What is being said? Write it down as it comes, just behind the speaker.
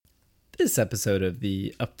This episode of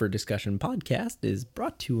the Up for Discussion podcast is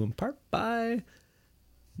brought to you in part by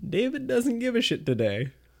David Doesn't Give a Shit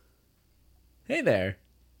Today. Hey there,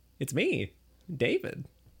 it's me, David.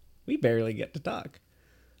 We barely get to talk.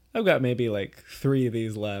 I've got maybe like 3 of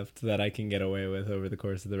these left that I can get away with over the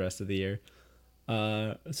course of the rest of the year.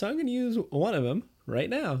 So I'm going to use one of them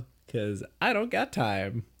right now because I don't got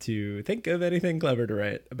time to think of anything clever to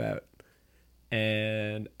write about.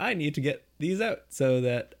 And I need to get these out so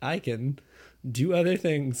that I can do other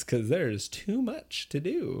things because there's too much to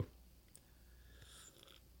do.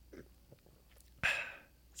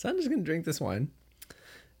 So I'm just going to drink this wine.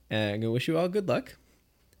 And I'm going to wish you all good luck.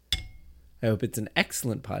 I hope it's an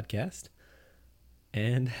excellent podcast.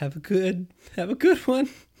 And have a good one.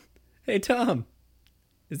 Hey, Tom,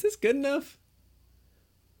 is this good enough?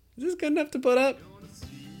 Is this good enough to put up?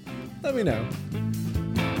 Let me know.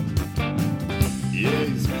 Yeah,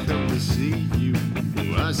 he's come to see you.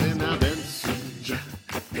 I said, now Benson Joe,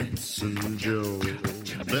 Benson Joe,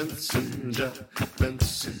 Benson Joe,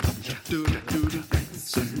 Benson Joe, doo-doo-doo-doo,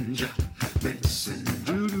 Benson Joe, Benson,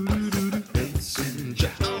 doo-doo-doo-doo, Benson Joe.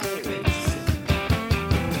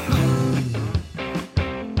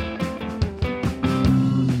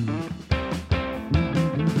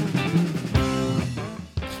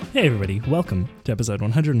 Hey everybody, welcome to episode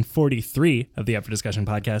 143 of the Up for Discussion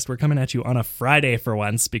podcast. We're coming at you on a Friday for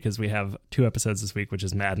once because we have 2 episodes this week, which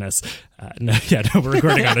is madness. No, we're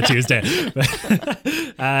recording on a Tuesday. This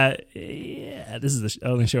is the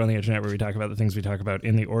only show on the internet where we talk about the things we talk about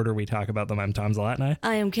in the order we talk about them. I'm Tom Zalatni.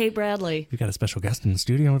 I am Kate Bradley. We've got a special guest in the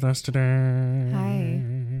studio with us today. Hi.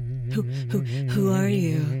 Who are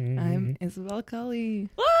you? I'm Isabel Cully.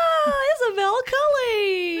 Isabel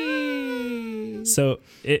Cully! So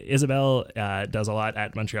Isabel does a lot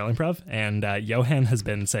at Montreal Improv, and Johan has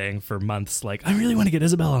been saying for months, like, I really want to get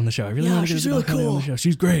Isabel on the show. I really want to get Isabel Cully on the show.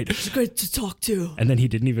 She's great. She's great to talk to. And then he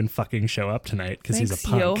didn't even fucking show up tonight because he's a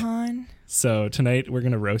punk. Johan. So tonight we're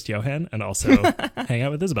going to roast Johan and also hang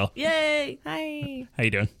out with Isabel. Yay! Hi. How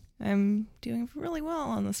you doing? I'm doing really well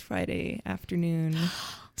on this Friday afternoon.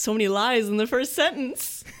 So many lies in the first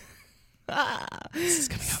sentence. This is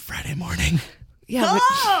coming out Friday morning. Yeah,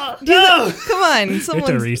 No! come on.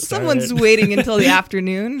 Someone's waiting until the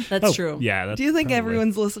afternoon. That's true. Yeah. That's Do you think probably.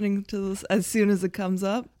 everyone's listening to this as soon as it comes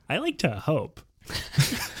up? I like to hope.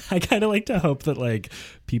 I kind of like to hope that like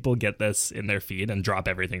people get this in their feed and drop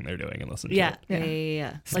everything they're doing and listen to Yeah. it.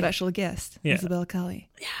 Yeah. Like, Special guest, Yeah. Isabel Cully.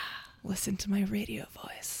 Yeah. Listen to my radio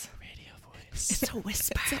voice. Radio voice. it's a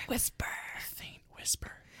whisper. It's a whisper. Faint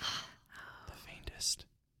whisper. The faintest.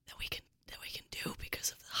 that we can do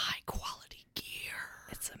because of the high quality gear.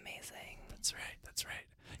 It's amazing. That's right.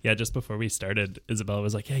 Yeah, just before we started, Isabella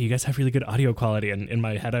was like, yeah, you guys have really good audio quality. And in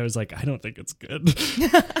my head, I was like, I don't think it's good.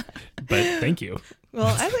 But thank you. Well,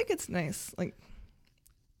 I think it's nice. I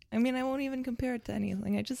won't even compare it to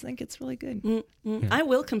anything. I just think it's really good. I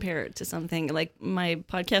will compare it to something like my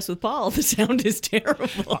podcast with Paul. The sound is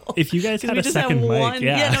terrible. If you guys had we a just second have mic, one,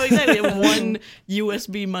 yeah. no, exactly. We have one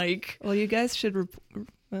USB mic. Well, you guys should.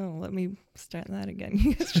 Let me start that again.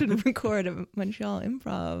 You guys should record a Montreal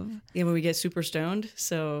Improv. Yeah, where we get super stoned.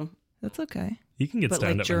 So, That's okay. You can get but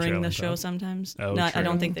stoned like at during Montreal the Improv. show sometimes. Oh, I true.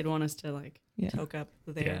 don't think they'd want us to like Yeah. toke up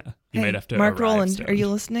there. Yeah. You Hey, might have to Mark arrive Rowland, stoned. are you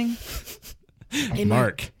listening? Hey,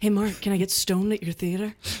 Mark. Hey, Mark, can I get stoned at your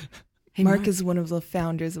theater? Hey, Mark is one of the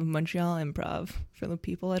founders of Montreal Improv for the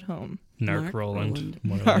people at home. Narc Mark Roland. Rowland.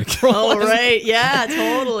 More Mark like. Oh, right. Yeah,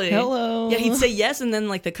 totally. Hello. Yeah, he'd say yes, and then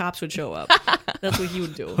like the cops would show up. That's what he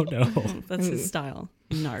would do. Oh, no. That's his style.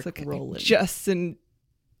 Narc It's like Roland. Justin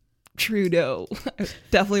Trudeau. I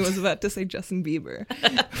definitely was about to say Justin Bieber.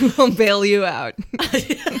 We'll bail you out.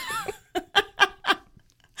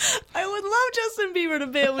 I would love Justin Bieber to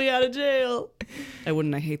bail me out of jail. I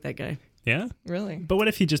wouldn't. I hate that guy. Yeah? Really? But what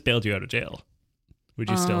if he just bailed you out of jail? Would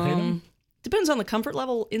you still hate him? Depends on the comfort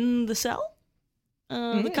level in the cell.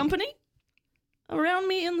 The company around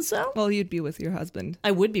me in the cell. Well, you'd be with your husband. I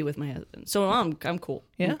would be with my husband. So I'm cool.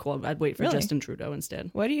 Yeah? I'm cool. I'd wait for Really? Justin Trudeau instead.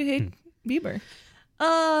 Why do you hate Bieber?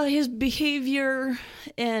 His behavior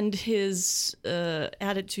and his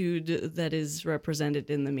attitude that is represented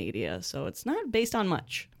in the media. So it's not based on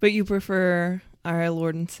much. But you prefer our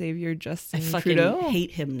Lord and Savior I Justin fucking Trudeau? hate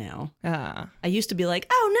him now. Ah. I used to be like,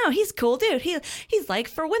 oh no, he's cool dude. He's like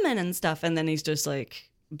for women and stuff. And then he's just like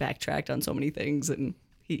backtracked on so many things, and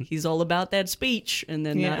he's all about that speech and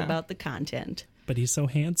then not Yeah. about the content. But he's so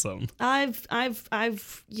handsome. I've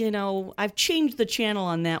changed the channel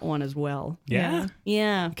on that one as well. Yeah.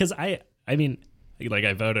 Yeah. Because I mean, like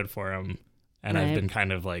I voted for him and I've Right. been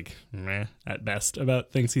kind of like meh at best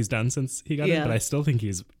about things he's done since he got in, Yeah. but I still think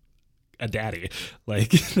he's a daddy.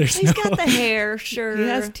 Like, there's He's no. got the hair, sure. He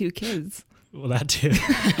has 2 kids. Well, that too.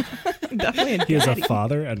 Definitely a He is a daddy.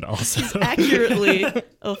 father and also. Accurately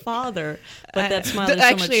a father. But that smile, there's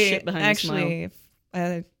so much shit behind the smile.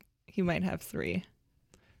 Actually, he might have 3.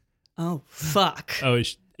 Oh, fuck. Oh,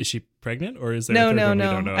 is she pregnant, or is there? No, a third no, one we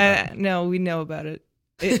no. don't know about? No, we know about it.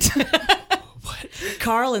 It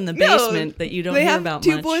Carl in the No, basement that you don't they hear have about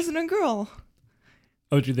 2 much. boys and a girl.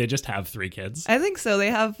 Oh, do they just have 3 kids? I think so. They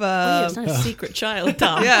have Oh, it's not a secret child,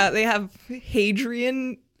 Tom. yeah, they have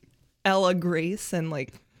Hadrian, Ella Grace, and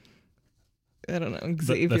like I don't know, The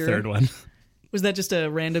Xavier. third one. Was that just a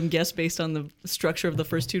random guess based on the structure of the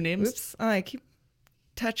first 2 names? Oops, oh, I keep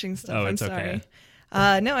touching stuff. Oh, I'm it's sorry.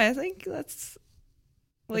 okay. No, I think that's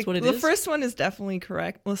like what it the is? first one is definitely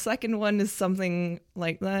correct. The second one is something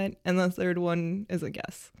like that, and the third one is a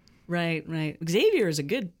guess. Right. Xavier is a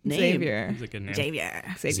good name. Xavier. It's a good name. Xavier.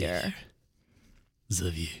 Xavier.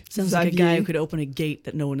 Xavier. Sounds like a guy Xavier. who could open a gate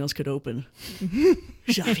that no one else could open.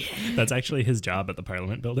 Xavier. That's actually his job at the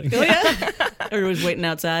Parliament building. Oh, yeah. Everyone's waiting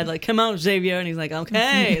outside, like, come out, Xavier. And he's like,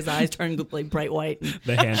 okay. His eyes turn like bright white. And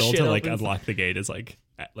The handle shit to like opens. unlock the gate is like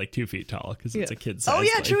 2 feet tall because it's Yeah. a kid's Oh, size,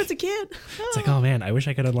 yeah, like- true. It's a kid. It's like, oh man, I wish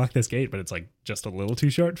I could unlock this gate, but it's like just a little too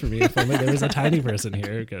short for me. If only there was a tiny person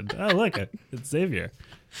here who could. Oh, look, it's Xavier.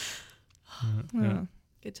 Yeah,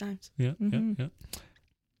 Good times. yeah, yeah.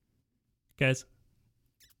 Guys,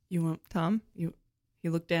 You want, Tom. you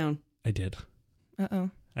look down. I did. Uh-oh.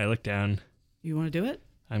 I looked down. You want to do it?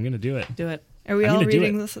 I'm gonna do it. Do it. Are we I'm all gonna do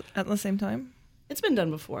reading it. this at the same time? It's been done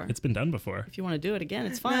before. It's been done before. If you want to do it again,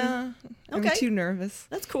 it's fine. Nah, I'm Okay. too nervous.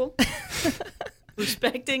 That's cool.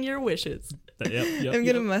 Respecting your wishes. Yep, I'm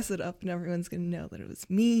gonna mess it up, and everyone's gonna know that it was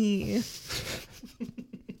me.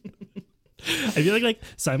 I feel like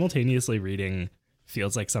simultaneously reading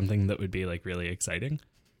feels like something that would be like really exciting,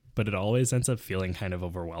 but it always ends up feeling kind of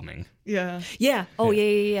overwhelming. Yeah. Yeah. Oh,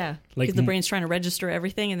 yeah. Like Because the brain's trying to register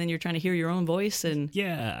everything, and then you're trying to hear your own voice. And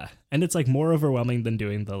Yeah, and it's like more overwhelming than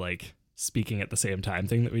doing the like speaking at the same time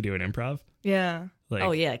thing that we do in improv. Yeah. Like,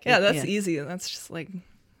 oh, yeah. Yeah, that's easy. That's just like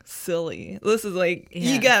silly. This is like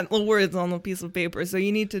Yeah. you got the words on the piece of paper, so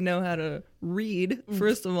you need to know how to read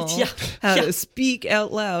first of all, Yeah. how Yeah. to speak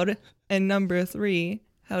out loud, and number 3,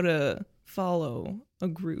 how to follow a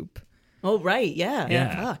group. Oh, right. Yeah.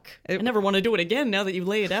 Yeah. Fuck. I never want to do it again now that you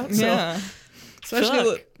lay it out. So. Yeah,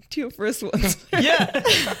 especially Fuck. the 2 first ones. Yeah.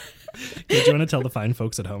 Do you want to tell the fine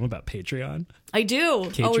folks at home about Patreon? I do.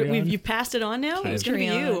 Patreon? You passed it on now? It's going to be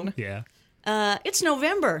you. Patreon. Yeah, It's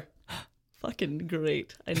November. Fucking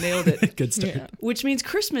great. I nailed it. good start. Yeah. Which means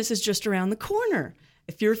Christmas is just around the corner.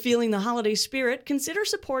 If you're feeling the holiday spirit, consider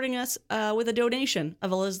supporting us with a donation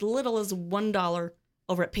of as little as $1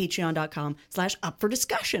 over at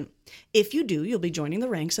patreon.com/upfordiscussion. If you do, you'll be joining the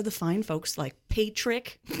ranks of the fine folks like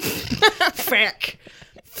Patrick,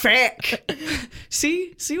 Feck.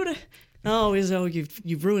 See what I... Oh, Izzo,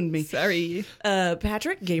 you've ruined me. Sorry.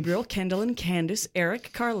 Patrick, Gabriel, Kendall, and Candace,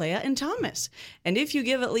 Eric, Carlea, and Thomas. And if you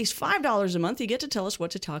give at least $5 a month, you get to tell us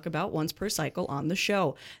what to talk about once per cycle on the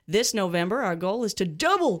show. This November, our goal is to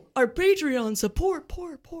double our Patreon support.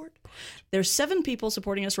 There's 7 people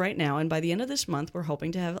supporting us right now, and by the end of this month, we're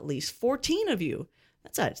hoping to have at least 14 of you.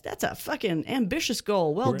 That's a fucking ambitious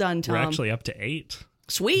goal. Well done, Tom. We're actually up to 8.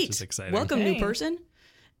 Sweet. Which is exciting. Welcome, Hey. new person.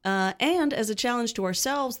 And as a challenge to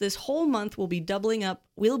ourselves, this whole month we'll be doubling up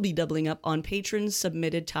on patrons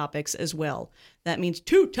submitted topics as well. That means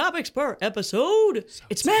 2 topics per episode.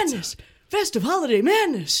 It's madness. Festive holiday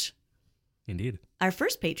madness. Indeed. Our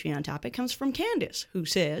first Patreon topic comes from Candace, who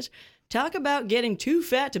says, talk about getting too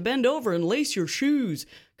fat to bend over and lace your shoes,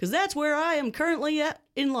 because that's where I am currently at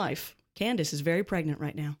in life. Candace is very pregnant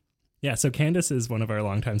right now. Yeah, so Candace is one of our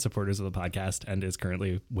longtime supporters of the podcast and is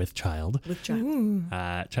currently with child. With child.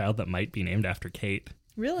 Child that might be named after Kate.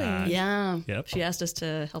 Really? Yeah. Yep. She asked us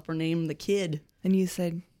to help her name the kid. And you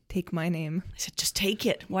said, take my name. I said, just take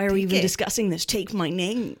it. Why are we even it. discussing this? Take my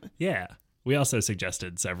name. Yeah. We also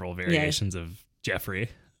suggested several variations of Jeffrey.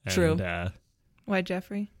 And, True. Why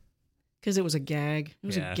Jeffrey? Because it was a gag. It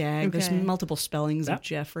was Yeah. a gag. There's Okay. multiple spellings of Yep.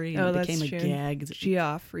 Jeffrey, and Oh, it that's became true. a gag.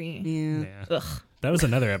 Geoffrey. Yeah. Yeah. That was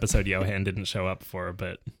another episode Johan didn't show up for,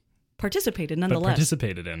 but Participated nonetheless.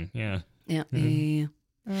 participated in. Yeah. Yeah. Yeah.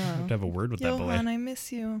 Oh. Have to have a word with that Johan, boy. I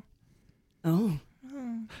miss you. Oh.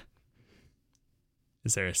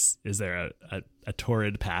 Is there a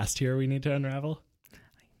torrid past here we need to unravel?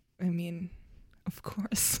 I mean, of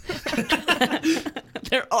course.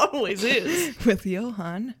 There always is. With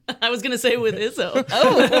Johan. I was going to say with Izzo.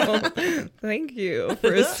 Oh, thank you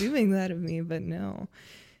for assuming that of me, but no.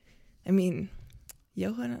 I mean,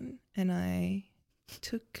 Johan and I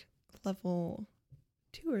took level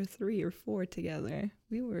 2 or 3 or 4 together.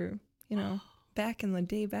 We were, back in the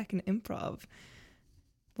day, back in improv.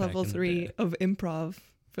 Level in the 3 day. of improv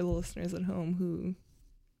for the listeners at home who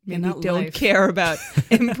Yeah, maybe not don't life. care about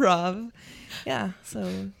improv. Yeah,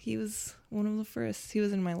 so he was one of the first. He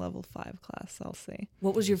was in my level 5 class, I'll say.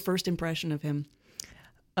 What was your first impression of him?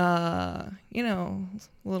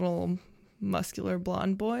 Little muscular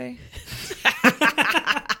blonde boy.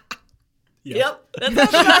 Yep, that sounds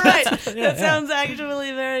about right. That sounds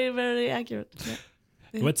actually very, very accurate.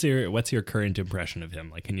 Yeah. What's your current impression of him?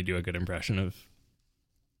 Like, can you do a good impression of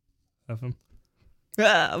him?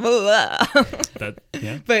 That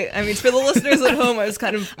yeah. But I mean, for the listeners at home, I was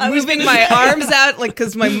kind of moving my arms out, like,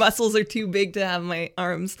 because my muscles are too big to have my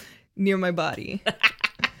arms near my body.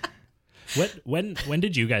 When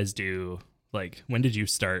did you guys do, like, when did you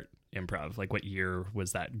start improv? Like, what year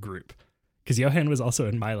was that group? Because Johan was also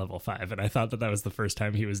in my level 5, and I thought that was the first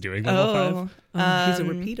time he was doing level 5, He's a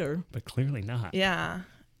repeater. but clearly not. Yeah.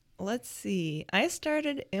 Let's see. I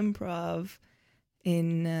started improv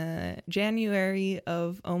in January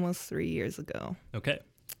of almost 3 years ago. Okay.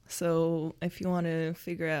 So if you want to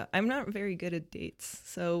figure out, I'm not very good at dates.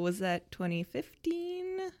 So was that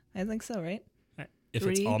 2015? I think so, right? If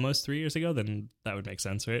it's 3? almost 3 years ago, then that would make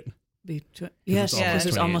sense, right? Yes, almost because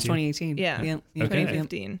it's almost 2018. 2018. Yeah. Yeah. Okay.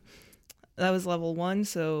 2015. That was level 1.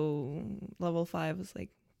 So level 5 was like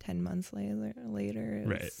 10 months later. It was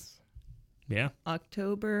Right. Yeah.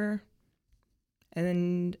 October. And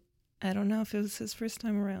then I don't know if it was his first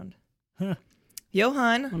time around. Huh.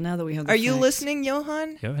 Johan, Well, now that we have the are you facts. listening,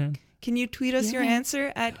 Johan? Johan. Can you tweet us your Johan.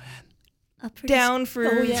 answer at Up for down for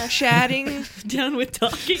Oh, yeah. chatting? down with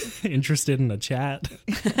talking? Interested in a chat?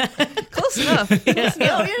 Close enough. Yeah.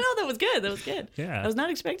 No, that was good. That was good. Yeah. I was not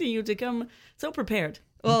expecting you to come so prepared.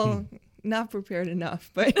 Well, not prepared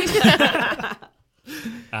enough, but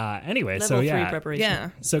Anyway, Level so 3 yeah. preparation. yeah.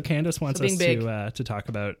 So Candace wants So us being big. to talk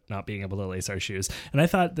about not being able to lace our shoes. And I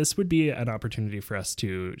thought this would be an opportunity for us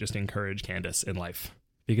to just encourage Candace in life,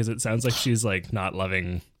 because it sounds like she's like not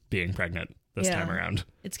loving being pregnant this Yeah. time around.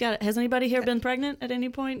 Has anybody here been pregnant at any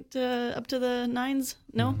point up to the 9s?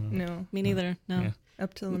 No? No. Me neither. No. Yeah.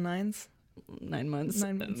 Up to the 9s. 9 months.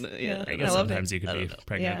 9 months. Yeah. I guess love it. sometimes you could be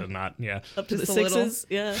pregnant Yeah. and not. Yeah. Up to Just the a little. 6s.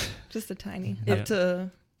 Yeah. Just a tiny. Yeah. Up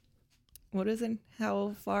to, what is it?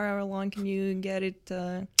 How far along can you get it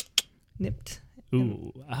nipped?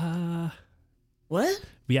 Ooh. What?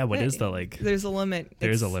 Yeah. What is the like? There's a limit.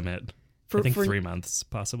 There's a It's- limit. For, I think for 3 months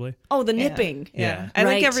possibly. Oh, the Yeah. nipping. Yeah. Yeah. I Right.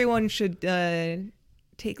 think everyone should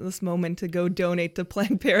take this moment to go donate to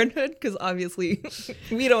Planned Parenthood, because obviously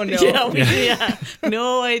we don't know. Yeah,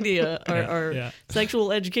 no idea. Our Yeah.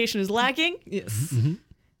 sexual education is lacking. Yes.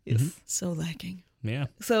 Yes. So lacking. Yeah.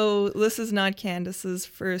 So this is not Candace's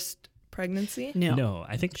first pregnancy. No. No,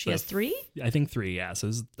 I think She has 3? I think 3. Yeah.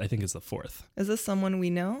 So I think it's the 4th. Is this someone we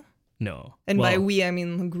know? No. And by Well, we, I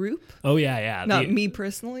mean the group, oh yeah, yeah. not the, me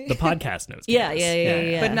personally, The podcast knows. Yeah,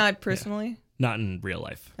 Candace. yeah. but not personally. Not in real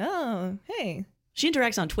life. Oh, hey. She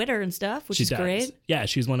interacts on Twitter and stuff, which She is does. great. Yeah,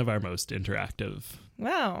 she's one of our most interactive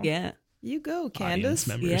Wow. Yeah. You go, audience Candace.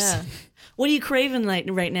 members. Yeah. What are you craving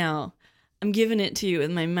right now? I'm giving it to you with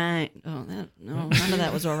my mind. Oh, no, none of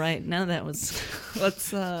that was all right. None of that was. Let's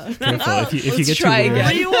Careful. If you Let's get try too weird,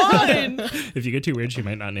 again. Rewind. if you get too weird, she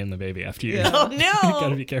might not name the baby after you. Yeah. Oh, no.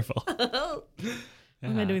 Gotta be careful. Why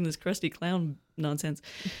am I doing this crusty clown nonsense?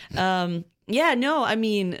 Yeah, no, I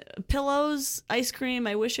mean, pillows, ice cream,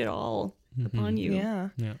 I wish it all upon you. Yeah.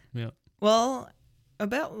 Yeah, yeah. Well,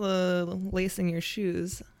 about the lacing your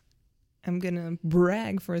shoes, I'm gonna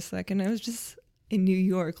brag for a second. I was just in New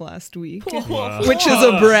York last week, Wow. which is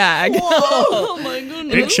a brag. Oh my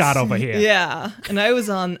goodness. Big shot over here. Yeah, and I was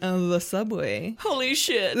on the subway. Holy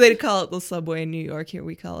shit. They call it the subway in New York. Here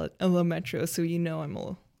we call it the metro. So you know I'm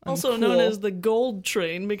Also cool. known as the gold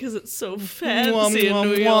train because it's so fancy Mwah, in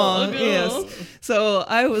New mwah, York. mwah. Yes. So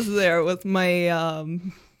I was there with my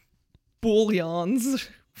bullions,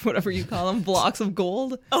 whatever you call them, blocks of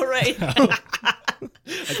gold. Oh, right.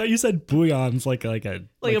 I thought you said bouillons like a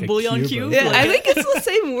bouillon cube? of- Yeah, Like- I think it's the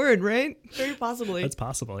same word, right? Very possibly. That's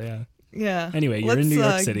possible. Yeah. Yeah. Anyway, you're in New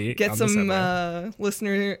York City Get on the some subway.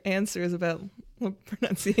 listener answers about the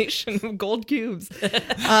pronunciation of gold cubes.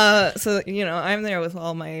 So, I'm there with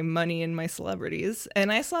all my money and my celebrities.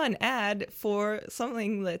 And I saw an ad for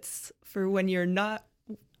something that's for when you're not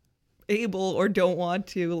able or don't want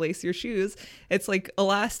to lace your shoes. It's like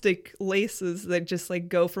elastic laces that just like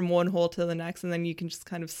go from one hole to the next. And then you can just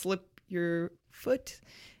kind of slip your foot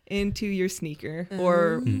into your sneaker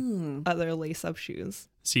or other lace up shoes.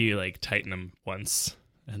 So you like tighten them once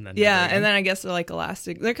And then Yeah, never again. and then I guess they're like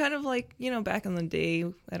elastic. They're kind of like, back in the day,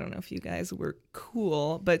 I don't know if you guys were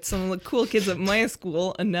cool, but some of the cool kids at my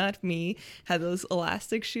school, and not me, had those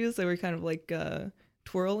elastic shoes. They were kind of like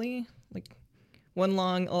twirly, like one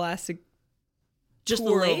long elastic. Just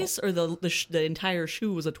twirl. the lace, or the entire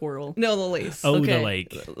shoe was a twirl? No, the lace. Oh, Okay. the like.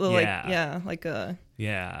 The, like, like a.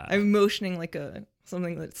 Yeah. I'm motioning like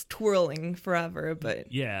something that's twirling forever,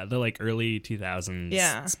 but Yeah, the like early 2000s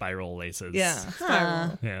Yeah. spiral laces. yeah,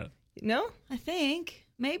 spiral. Yeah. No, I think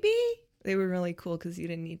maybe. they were really cool because you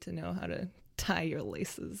didn't need to know how to tie your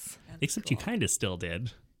laces. Except you kind of still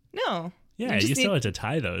did. No. Yeah, you just still need- had to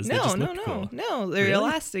tie those. They No, just no, looked no, cool. no. They're Really?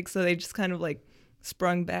 elastic, so they just kind of like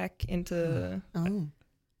sprung back into. Oh.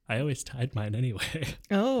 I always tied mine anyway.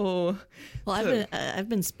 Oh, Well, I've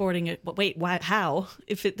been sporting it. But wait, why? How?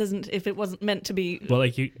 If it wasn't meant to be. Well,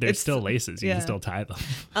 like there's It's- still laces. You yeah. can still tie them.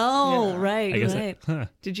 Oh, Yeah. right, I guess. right.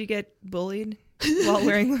 did you get bullied while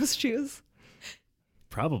wearing those shoes?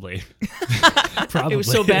 Probably. Probably. It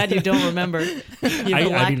was so bad you don't remember. You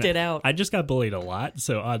blacked mean, it out. I just got bullied a lot,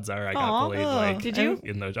 so odds are I got Aw. bullied. Oh, Like, did you?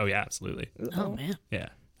 in those? Oh yeah, absolutely. Oh man. Yeah.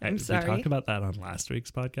 I'm We sorry. talked about that on last week's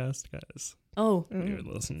podcast, guys. Oh, You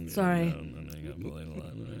were listening. Sorry. I got bullied a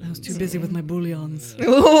lot. I was too busy with my bullions.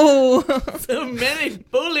 Oh, So many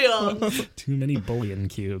bullions. Too many bullion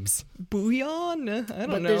cubes. bouillon. I don't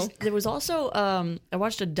But know. there was also I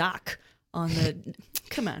watched a doc on the.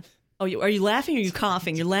 Come on. Oh, are you laughing or are you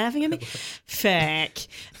coughing? You're laughing at me? Feck.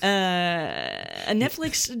 A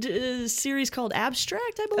Netflix series called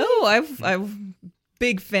Abstract, I believe. Oh, I'm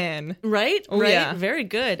big fan. Right? Oh, right? yeah. Very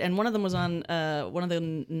good. And one of them was on one of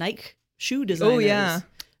the Nike shoe designers. Oh, yeah.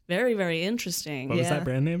 Very, very interesting. What was Yeah. that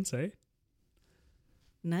brand name? Say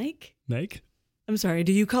Nike? Nike. I'm sorry.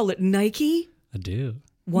 Do you call it Nike? I do.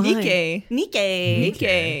 Why? Nike. Nike.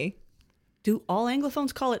 Nike. Do all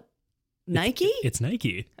Anglophones call it Nike? It's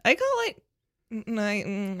Nike. I call it.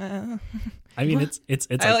 I mean, it's.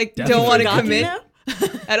 I, like, don't definitely wanna Nike. commit. now?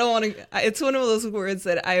 I don't want to. It's one of those words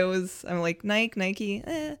that I'm like Nike.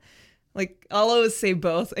 Like I'll always say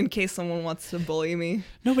both in case someone wants to bully me.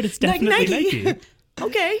 No, but it's definitely Nike. Nike.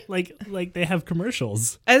 Okay. Like they have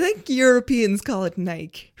commercials. I think Europeans call it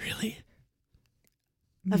Nike. Really?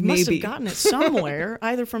 I must Maybe. have gotten it somewhere,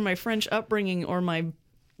 either from my French upbringing or my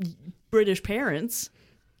British parents.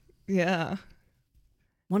 Yeah.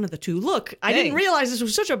 One of the two. Look, I didn't Thanks. realize this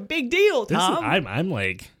was such a big deal, This is, Tom. I'm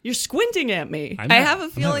like. You're squinting at me. I'm I not- have a I'm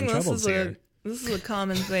feeling having this troubles is here. this is a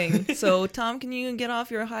common thing. So Tom, can you get off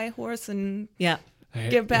your high horse and Yeah. All right,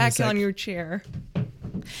 get back give me a on sec. your chair?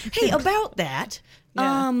 Hey, about that.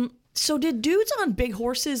 Yeah. So did dudes on big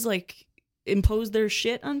horses like impose their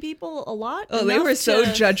shit on people a lot? Oh, they Enough were so to-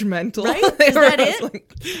 judgmental. Right? They Is were that always it?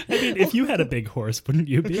 like- I mean, if you had a big horse, wouldn't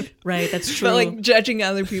you be? Right, that's true. but like judging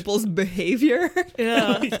other people's behavior.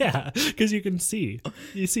 yeah. Yeah, because you can see.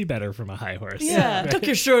 You see better from a high horse. Yeah. Tuck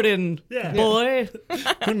your shirt in, Yeah. boy.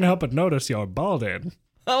 Couldn't help but notice you're balding.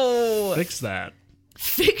 Oh, Fix that.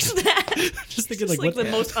 Fix that. Just thinking Just like what the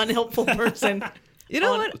most unhelpful person. you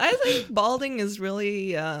know on- what? I think balding is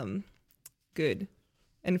really good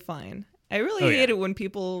and fine. I really Oh, hate yeah. it when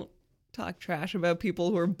people talk trash about people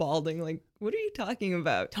who are balding. Like, what are you talking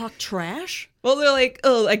about? Talk trash? Well, they're like,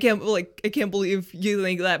 oh, I can't believe you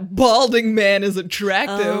think that balding man is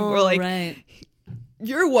attractive. Oh, or like, right.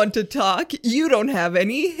 you're one to talk. You don't have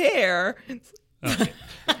any hair. Okay.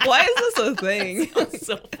 Why is this a thing?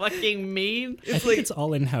 So fucking mean. I think it's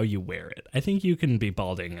all in how you wear it. I think you can be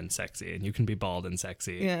balding and sexy, and you can be bald and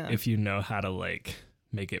sexy Yeah. if you know how to like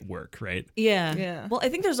make it work, right? Yeah. Yeah. Well, I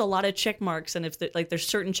think there's a lot of check marks, and if like there's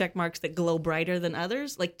certain check marks that glow brighter than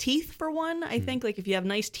others, like teeth for one. I think like if you have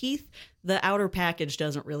nice teeth, the outer package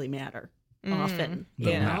doesn't really matter often.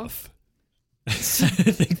 The you know? mouth. I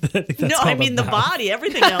think that's No, all I mean the mouth. body,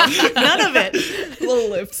 everything else, none of it.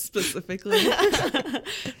 Little lips specifically.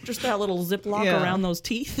 Just that little ziplock Yeah. around those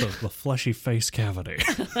teeth. The fleshy face cavity.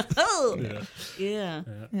 Oh, yeah.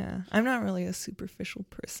 Yeah. I'm not really a superficial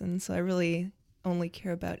person, so I really only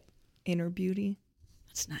care about inner beauty.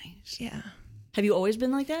 That's nice. Yeah. Have you always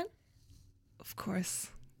been like that? Of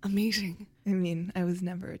course. Amazing. I mean, I was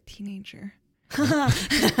never a teenager.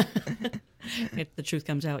 If the truth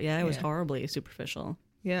comes out, yeah, I was Yeah. horribly superficial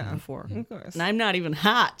Yeah. before. Of course. And I'm not even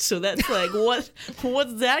hot, so that's like, what's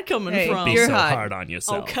that coming Hey, from? Be You're so hot. hard on Oh,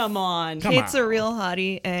 yourself. come on. Come Kate's a on. real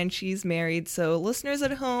hottie, and she's married. So, listeners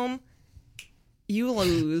at home, you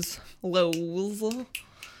lose. Lose.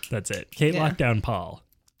 That's it. Kate Yeah. locked down Paul.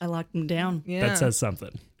 I locked him down. Yeah. That says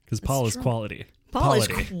something. Because Paul is quality. Paul is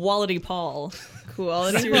Quality. quality Paul.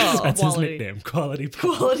 quality Seriously. ball. That's Quality. his nickname. Quality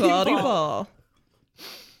Paul. Quality, Quality Paul. ball.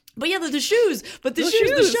 But yeah, the shoes. But the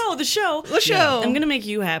shoes. The show. The show. I'm gonna make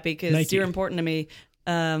you happy because Nike. you're important to me.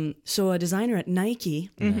 So a designer at Nike.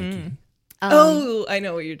 Oh, I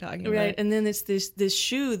know what you're talking about. Right, and then it's this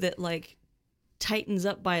shoe that like tightens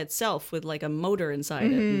up by itself with like a motor inside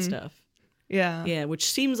it and stuff. Yeah. Yeah,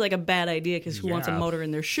 which seems like a bad idea because who wants a Yeah. motor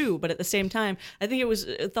in their shoe? But at the same time, I think it was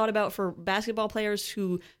thought about for basketball players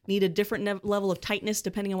who need a different level of tightness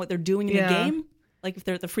depending on what they're doing in the Yeah. game. Like if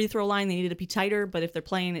they're at the free throw line, they need it to be tighter, but if they're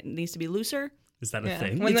playing, it needs to be looser. Is that a Yeah.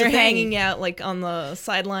 thing? When It's a they're thing. hanging out like on the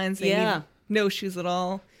sidelines, they Yeah. need no shoes at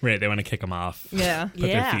all. Right, they want to kick them off. Yeah. Put their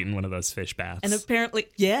Yeah. feet in one of those fish baths. And apparently,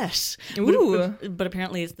 yes. Ooh. But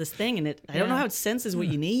apparently it's this thing, and I don't know Yeah. how it senses what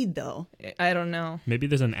you need, though. I don't know. Maybe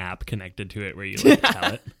there's an app connected to it where you like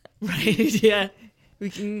tell it. Right, yeah.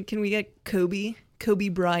 Can we get Kobe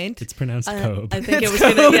Bryant? It's pronounced Kobe. I think it was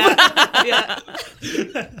going to,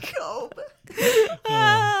 yeah. Kobe.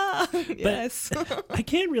 Yes. I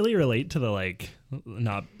can't really relate to the like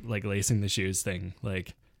not like lacing the shoes thing.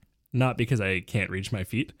 Like not because I can't reach my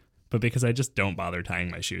feet, but because I just don't bother tying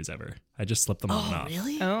my shoes ever. I just slip them on and Oh, off.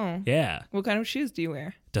 really? Oh. Yeah. What kind of shoes do you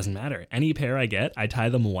wear? Doesn't matter. Any pair I get, I tie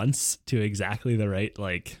them once to exactly the right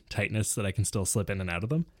like tightness that I can still slip in and out of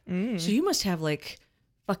them. So you must have like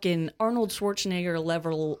fucking Arnold Schwarzenegger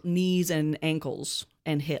level knees and ankles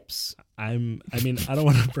and hips. I mean, I don't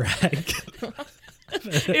want to brag.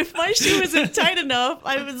 If my shoe isn't tight enough,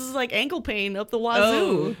 I was like ankle pain up the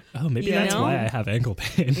wazoo. Oh, maybe You that's know? why I have ankle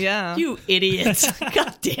pain. Yeah. You idiot.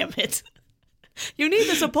 God damn it. You need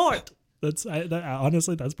the support.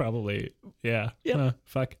 Honestly, that's probably, yeah. Yep.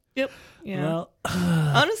 Fuck. Yep. Yeah. Well,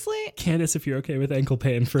 Honestly, Candace, if you're okay with ankle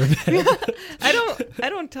pain for a bit. I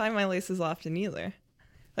don't tie my laces often either.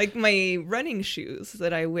 Like my running shoes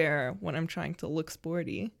that I wear when I'm trying to look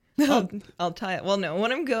sporty. I'll tie it. Well, no,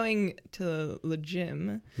 when I'm going to the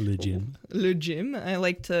gym, I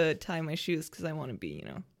like to tie my shoes because I want to be,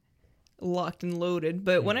 locked and loaded.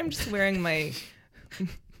 But when I'm just wearing my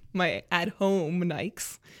at home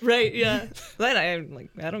Nikes, Right, yeah. then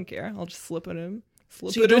I don't care. I'll just slip it in. So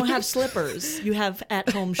you don't have slippers. You have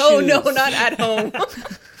at-home shoes. Oh no, not at home.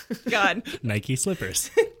 God, Nike slippers.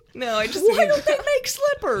 no. I just Why don't they make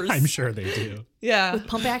slippers? I'm sure they do. yeah.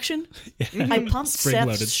 Pump action? I pumped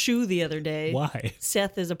Spring-loaded. Seth's shoe the other day. Why?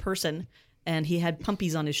 Seth is a person, and he had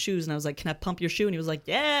pumpies on his shoes, and I was like, "Can I pump your shoe?" And he was like,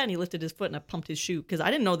 "Yeah." And he lifted his foot, and I pumped his shoe because I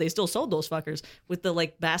didn't know they still sold those fuckers with the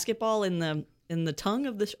like basketball in the tongue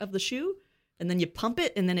of the shoe, and then you pump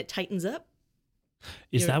it, and then it tightens up.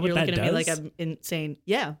 Is that what you're that looking does? at me like I'm insane.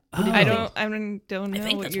 Yeah. Oh. I don't know I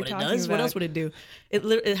think what that's you're what it talking does. about. What else would it do?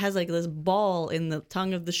 It has like this ball in the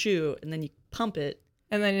tongue of the shoe, and then you pump it.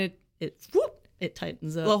 And then It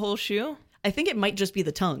tightens up. the whole shoe. I think it might just be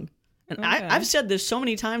the tongue. And Okay. I've said this so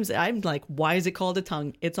many times that I'm like, why is it called a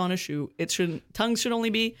tongue? It's on a shoe. Tongues should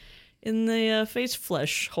only be in the face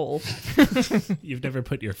flesh hole. You've never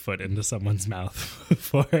put your foot into someone's mouth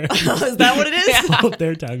before. Is that what it is? Hold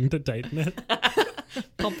their tongue to tighten it.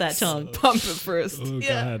 Pump that tongue. Pump it first. Oh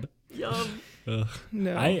Yeah. God. Yum. Ugh.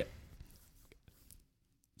 No.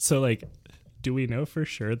 So like, do we know for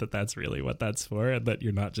sure that that's really what that's for, and that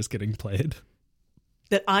you're not just getting played?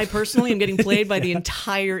 That I personally am getting played by the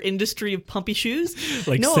entire industry of pumpy shoes.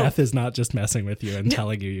 Like No. Seth is not just messing with you and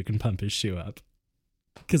telling you can pump his shoe up.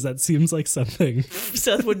 Because that seems like something.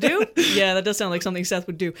 Seth would do? Yeah, that does sound like something Seth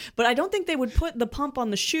would do. But I don't think they would put the pump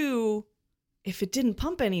on the shoe if it didn't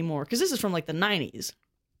pump anymore. Because this is from like the 90s.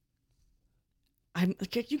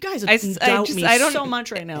 You guys doubt me so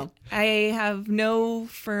much right now. I have no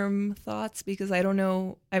firm thoughts because I don't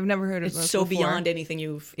know. I've never heard of It's this so before. beyond anything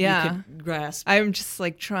you could grasp. I'm just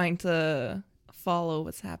like trying to follow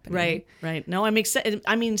what's happening. Right. No, it makes sense.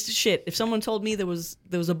 I mean, shit. If someone told me there was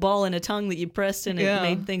a ball in a tongue that you pressed and it Yeah.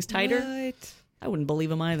 made things tighter, What? I wouldn't believe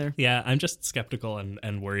them either. Yeah, I'm just skeptical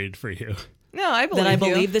and worried for you. No, I believe That I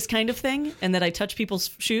you. believe this kind of thing and that I touch people's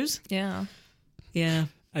shoes. Yeah. Yeah.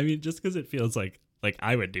 I mean, just because it feels like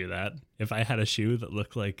I would do that if I had a shoe that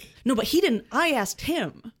looked like. No, but he didn't. I asked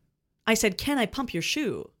him. I said, "Can I pump your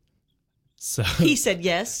shoe?" So. He said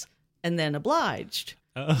yes, and then obliged.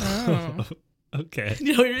 Oh. Okay.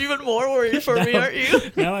 You know, you're even more worried for me, aren't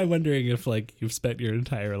you? Now I'm wondering if like you've spent your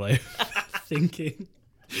entire life thinking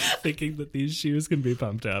that these shoes can be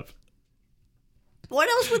pumped up. What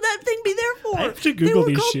else would that thing be there for? I have to they Google were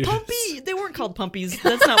these called shoes. Pumpy. They weren't called pumpies.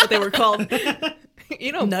 That's not what they were called.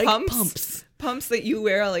 You know, Nike pumps that you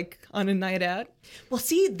wear like on a night out. Well,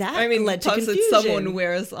 see, that I mean, led to pumps confusion. that someone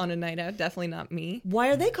wears on a night out. Definitely not me. Why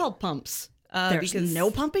are they called pumps? There's because- no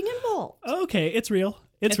pumping involved. Okay, it's real.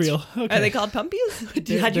 It's real. Okay. Are they called pumpies? Had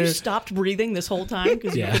you they're- stopped breathing this whole time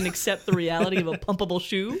because Yeah. you couldn't accept the reality of a pumpable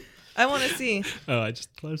shoe? I want to see. Oh, I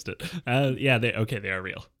just closed it. Yeah, they are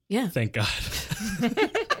real. Yeah. Thank God.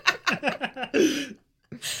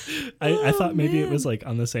 I thought maybe it was like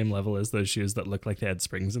on the same level as those shoes that look like they had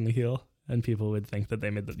springs in the heel, and people would think that they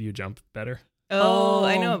made you jump better. Oh,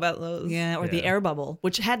 I know about those. Yeah, or the Yeah. air bubble,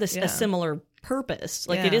 which had this Yeah. a similar purpose.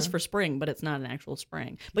 Like it Yeah. is for spring, but it's not an actual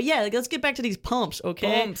spring. But yeah, like, let's get back to these pumps,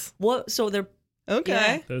 okay? Pumps. What? So they're Okay.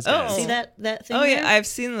 Yeah. Those Oh. guys. see that thing? Oh yeah, there? I've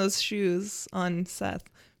seen those shoes on Seth,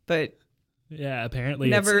 but Yeah, apparently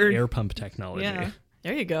Never- it's air pump technology. yeah,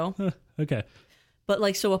 There you go. Okay. But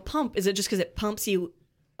like, so a pump, is it just because it pumps you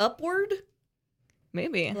upward,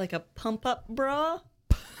 maybe like a pump up bra?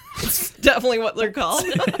 it's definitely what they're called.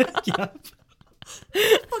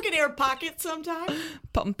 Fucking air pocket sometimes.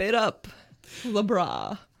 Pump it up,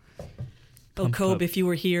 LeBra. Oh, Pump Kobe, up. if you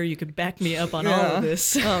were here, you could back me up on all of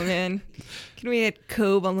this. Oh man, can we get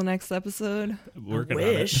Kobe on the next episode? Working on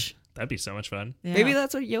wish. it. That'd be so much fun. Yeah. Maybe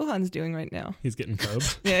that's what Johan's doing right now. He's getting Kobe.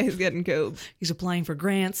 Yeah, he's getting Kobe. he's applying for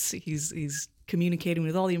grants. He's communicating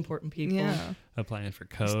with all the important people. Yeah, Applying for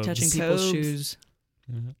Kobe. Touching people's Cobes. shoes.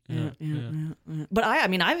 Yeah. But I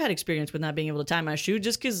mean, I've had experience with not being able to tie my shoe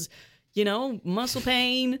just because, muscle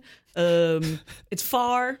pain. It's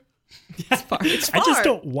far. It's far. It's far. I just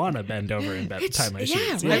don't want to bend over and tie my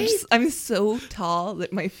yeah, shoes. right? I'm so tall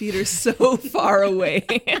that my feet are so far away.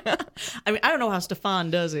 I mean, I don't know how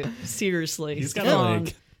Stefan does it. Seriously, He's got Stefan.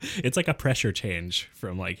 like it's like a pressure change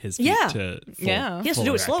from like his feet Yeah. to full, Yeah. He has to full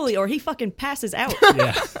do it erect. slowly, or he fucking passes out.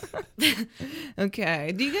 Yeah.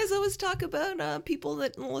 Okay. Do you guys always talk about people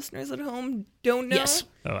that listeners at home don't know? Yes.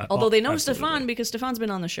 Oh, Although they know absolutely. Stefan because Stefan's been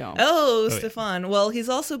on the show. Oh, yeah. Stefan. Well, he's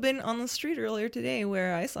also been on the street earlier today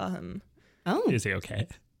where I saw him. Oh. Is he okay?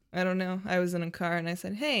 I don't know. I was in a car and I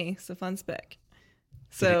said, "Hey, Stefan's back."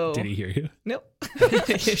 Did So he hear you? nope.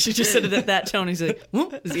 She just said it at that tone. He's like,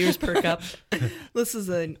 whoop, his ears perk up. This is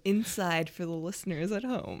an inside for the listeners at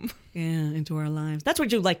home. Yeah, into our lives. That's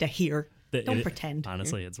what you'd like to hear. That- Don't pretend.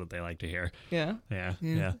 Honestly, it's what they like to hear. Yeah. Yeah.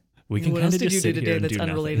 We can What kind else of did just you do sit here today and that's do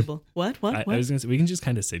nothing. unrelatable? What? I was gonna say we can just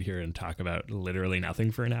kind of sit here and talk about literally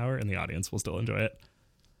nothing for an hour, and the audience will still enjoy it.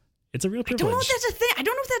 It's a real I privilege. don't know if that's a thing. I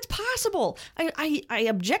don't know if that's possible. I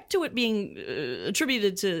object to it being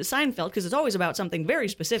attributed to Seinfeld because it's always about something very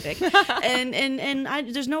specific, and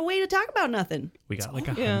there's no way to talk about nothing. We got like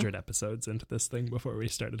 100 episodes into this thing before we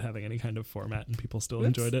started having any kind of format, and people still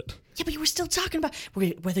enjoyed it. Yeah, but you were still talking about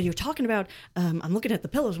whether you're talking about. I'm looking at the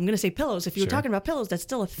pillows. I'm going to say pillows. If you were Sure. talking about pillows, that's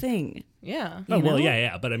still a thing, Yeah. Oh well, know?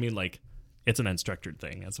 yeah, but I mean, like, it's an unstructured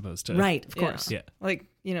thing as opposed to right? Of Yeah. course. Yeah, Like,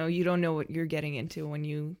 you don't know what you're getting into when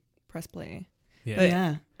you press play. yeah. But,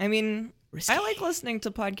 Yeah. I mean, Risky. I like listening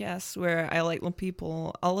to podcasts where I like when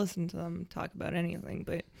people, I'll listen to them talk about anything,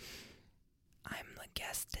 but I'm the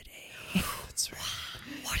guest today. That's right.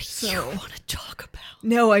 What do you want to talk about?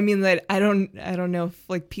 No, I mean that I don't know if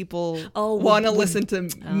like people Oh, want to would- listen to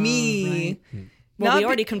me, right. Well, Not we be-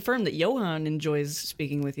 already confirmed that Johan enjoys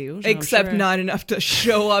speaking with you, so I'm except sure- not enough to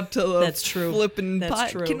show up to the That's true. flipping That's pot.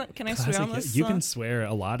 true. Can I swear Classic. on this? You can swear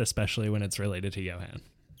a lot, especially when it's related to Johan.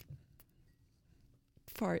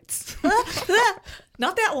 farts.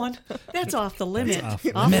 Not that one. That's off the limit. off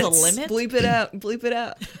Off the limits. limit. Bleep it out. Bleep it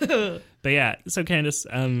out. But yeah, so Candace,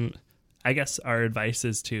 I guess our advice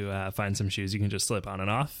is to find some shoes you can just slip on and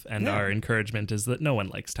off, and Yeah. our encouragement is that no one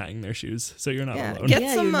likes tying their shoes, so you're not Yeah, alone. get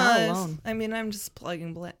Yeah, some. you're not alone. I mean, I'm just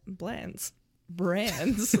plugging brands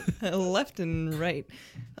left and right.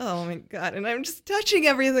 Oh my god! And I'm just touching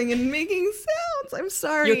everything and making sounds. I'm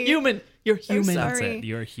sorry. You're human. You're I'm human. sorry. That's it.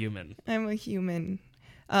 You're human. I'm a human.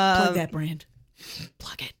 Plug that brand.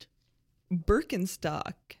 Plug it.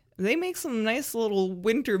 Birkenstock. They make some nice little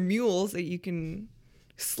winter mules that you can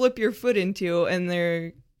slip your foot into, and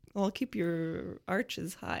they'll keep your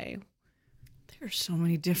arches high. There's so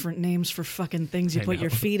many different names for fucking things you I put your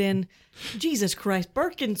know. feet in. Jesus Christ.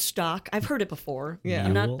 Birkenstock. I've heard it before. Yeah.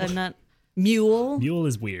 I'm not mule. Mule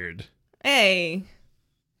is weird. Hey,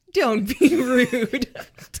 don't be rude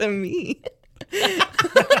to me.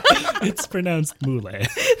 It's pronounced mule.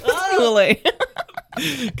 Really.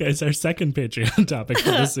 Guys, our second Patreon topic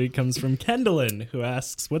for this week comes from Kendallin, who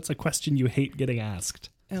asks, "What's a question you hate getting asked?"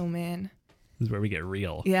 Oh man. This is where we get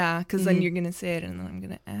real. Yeah, because then you're gonna say it, and then I'm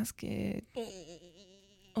gonna ask it.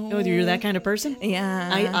 Oh, you're that kind of person? Yeah.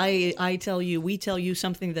 I tell you, we tell you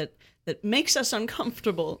something that makes us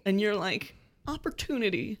uncomfortable, and you're like,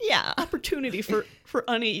 opportunity. Yeah. Opportunity for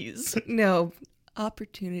unease. No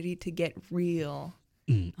opportunity to get real.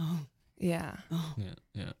 Oh, Yeah.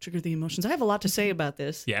 Yeah. trigger the emotions. I have a lot to say about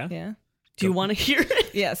this. Yeah? Yeah. Do you want to hear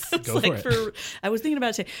it? Yes. It's Go like for it. I was thinking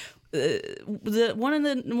about saying one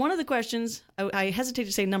of the questions. I hesitate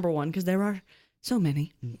to say number one because there are So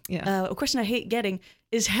many. Yeah. A question I hate getting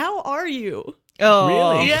is, how are you? Oh,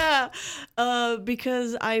 Really? Yeah,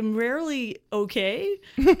 because I'm rarely okay,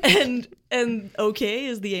 and okay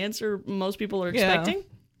is the answer most people are expecting.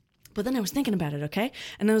 But then I was thinking about it, okay?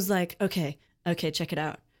 And I was like, okay, check it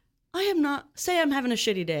out. Say I'm having a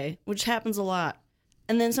shitty day, which happens a lot.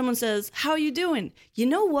 And then someone says, how are you doing? You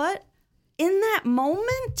know what? In that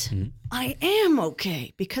moment, I am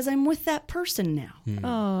okay because I'm with that person now.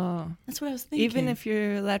 Oh. That's what I was thinking. Even if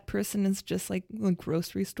that person is just like a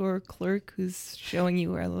grocery store clerk who's showing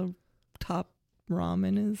you where the top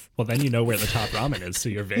ramen is. Well, then you know where the top ramen is, so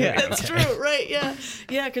you're very Yeah. That's okay. true, right? Yeah.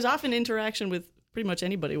 Yeah, because often interaction with pretty much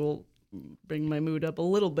anybody will bring my mood up a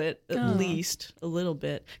little bit, at least a little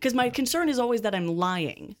bit. Because my concern is always that I'm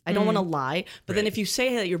lying. I don't want to lie, but then if you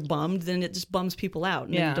say that you're bummed, then it just bums people out.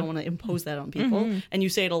 And then you don't want to impose that on people. And you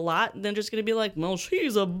say it a lot, then they're just going to be like, well,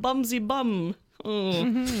 she's a bumsy bum. Oh.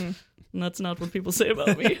 And that's not what people say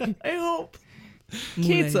about me, I hope.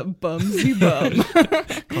 Kate's a bumsy bum,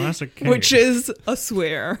 Classic Kate. which is a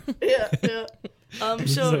swear. Yeah.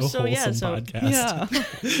 This is a So yeah, wholesome so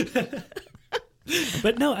podcast. Yeah.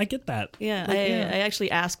 But no, I get that. yeah, I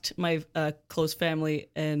actually asked my close family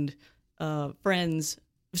and friends,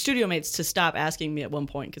 studio mates, to stop asking me at one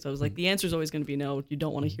point because I was like, the answer is always going to be no. You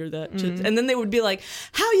don't want to hear that shit. And then they would be like,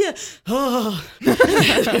 "How you?" Oh,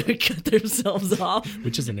 cut themselves off.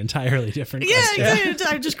 Which is an entirely different Yeah, question.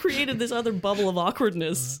 exactly. I just created this other bubble of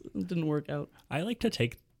awkwardness. It didn't work out. I like to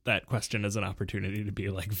take that question as an opportunity to be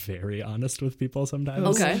like very honest with people sometimes.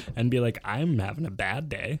 Okay. And be like, I'm having a bad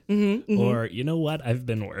day. Or, you know what? I've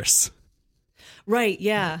been worse. Right,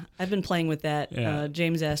 yeah. I've been playing with that. Yeah.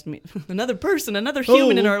 James asked me, another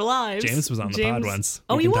human in our lives. James was on the pod once.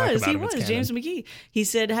 Oh, We he can talk was. about He him. It's was. James McGee. He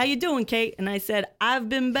said, how you doing, Kate? And I said, I've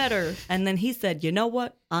been better. And then he said, you know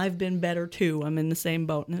what? I've been better too. I'm in the same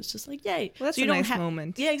boat. And it's just like, yay. Well, that's you a don't nice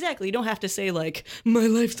moment. Yeah, exactly. You don't have to say like, my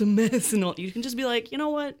life's a mess and all. You can just be like, you know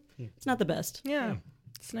what? It's not the best. Yeah.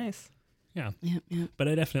 It's nice. Yeah. Yeah. But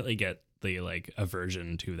I definitely get the like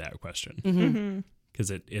aversion to that question. Because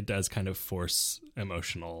it does kind of force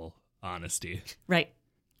emotional honesty. Right.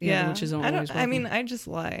 Yeah. Which is I always don't. I mean, welcome. I just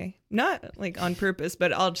lie, not like on purpose,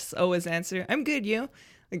 but I'll just always answer, "I'm good, you."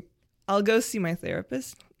 Like, I'll go see my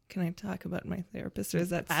therapist. Can I talk about my therapist, or is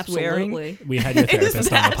that swearing? Absolutely. We had your therapist on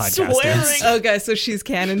the podcast. swearing? Yes. Okay, so she's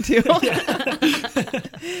canon too.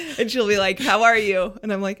 And she'll be like, "How are you?"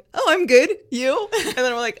 And I'm like, "Oh, I'm good. You?" And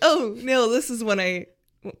then I'm like, "Oh no, this is when I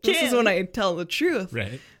tell the truth."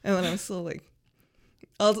 Right. And then I'm still like,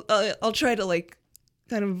 I'll try to like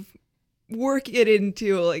kind of work it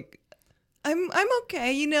into like, I'm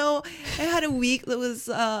okay. You know, I had a week that was,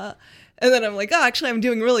 and then I'm like, oh, actually, I'm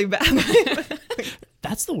doing really bad.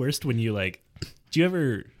 That's the worst when you like, do you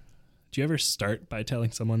ever start by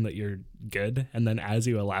telling someone that you're good, and then as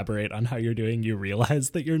you elaborate on how you're doing, you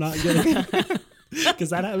realize that you're not good? Because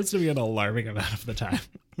that happens to me an alarming amount of the time.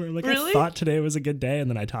 Where I'm like, Really? I thought today was a good day, and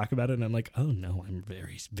then I talk about it, and I'm like, oh no, I'm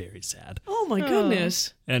very, very sad. Oh my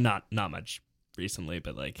goodness. And not much recently,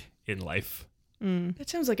 but like in life. That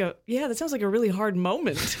sounds like a really hard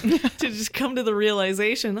moment to just come to the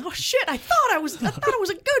realization. Oh shit! I thought it was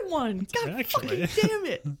a good one. God Actually. fucking damn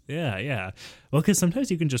it! Yeah. Well, because sometimes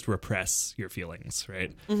you can just repress your feelings,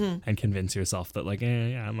 right? And convince yourself that like,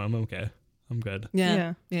 yeah, I'm okay. I'm good.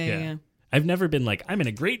 Yeah. I've never been like, I'm in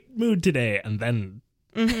a great mood today, and then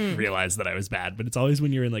realize that I was bad. But it's always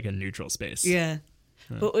when you're in like a neutral space. Yeah.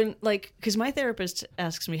 But when because my therapist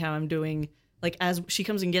asks me how I'm doing. Like, as she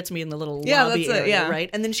comes and gets me in the little lobby area,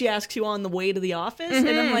 right? And then she asks you on the way to the office, and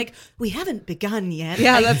I'm like, we haven't begun yet.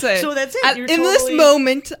 Yeah, that's it. So that's it. In this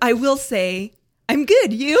moment, I will say, I'm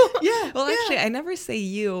good. You? Yeah. Well, yeah. actually, I never say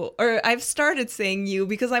you, or I've started saying you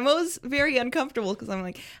because I'm always very uncomfortable because I'm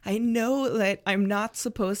like, I know that I'm not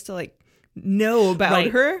supposed to like know about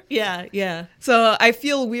her. Yeah. So I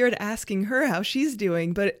feel weird asking her how she's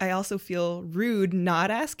doing, but I also feel rude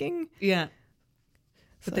not asking. Yeah.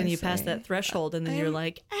 But So then I you pass say, that threshold, and then you're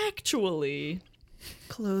like, actually,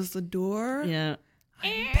 close the door. yeah,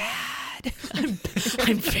 I'm bad.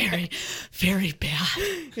 I'm very, very bad.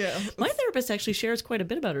 Yeah. My therapist actually shares quite a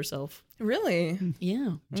bit about herself. Really?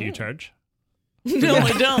 Yeah. Do you charge? No,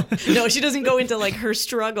 I don't. No, she doesn't go into like her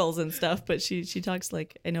struggles and stuff, but she talks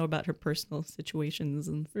like I know about her personal situations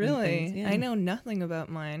and Really? things. Yeah. I know nothing about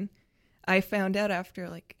mine. I found out after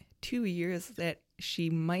like 2 years that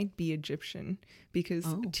she might be Egyptian because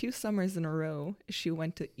 2 summers in a row she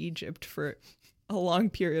went to Egypt for a long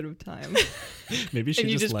period of time. Maybe she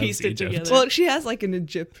And you just just loves pieced it Egypt. together. Well, she has like an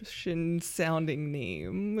Egyptian sounding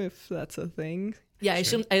name, if that's a thing. Yeah,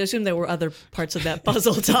 I assume there were other parts of that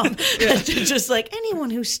puzzle, Tom. Just like anyone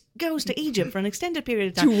who goes to Egypt for an extended period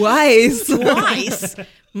of time Twice.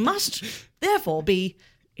 must therefore be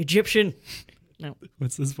Egyptian. No,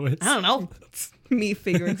 What's this voice? I don't know. Me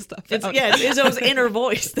figuring stuff It's out. yeah, it's Izzo's inner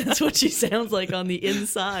voice. That's what she sounds like on the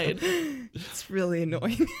inside. It's really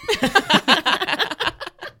annoying.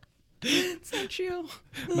 It's not true.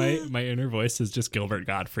 My inner voice is just Gilbert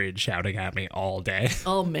Gottfried shouting at me all day.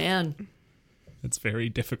 Oh man, It's very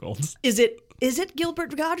difficult. is it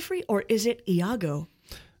Gilbert Godfrey or is it Iago?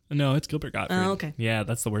 No, it's Gilbert Gottfried. Oh, okay. Yeah,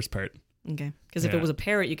 that's the worst part. Okay, because if it Yeah. was a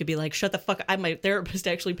parrot, you could be like, "Shut the fuck!" My therapist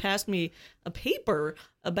actually passed me a paper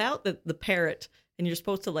about the parrot, and you're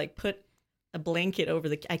supposed to like put a blanket over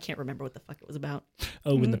the. I can't remember what the fuck it was about.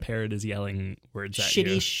 Oh, when the parrot is yelling words at you.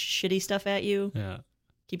 Shitty stuff at you. Yeah.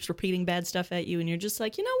 Keeps repeating bad stuff at you, and you're just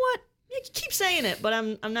like, you know what? You keep saying it, but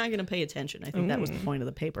I'm not gonna pay attention. I think that was the point of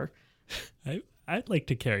the paper. I'd like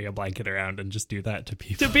to carry a blanket around and just do that to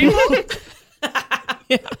people.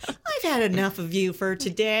 I've had enough of you for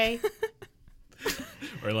today.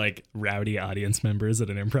 Or like rowdy audience members at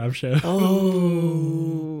an improv show.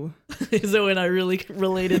 Ooh. So when I really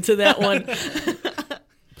related to that one.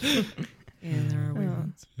 Yeah, there are weird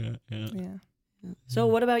ones. Yeah, yeah. Yeah. So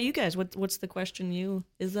what about you guys? What's the question you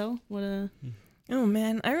Izzo? What Oh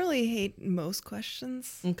man, I really hate most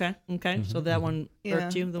questions. Okay. So that one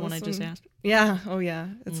irked you, the one I this just one- asked. Yeah. Oh yeah.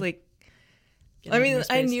 It's like Get I out of mean, my I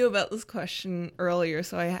space. knew about this question earlier,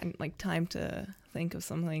 so I hadn't like time to think of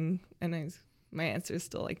something, and my answer is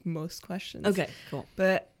still like most questions. Okay, cool.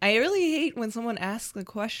 But I really hate when someone asks a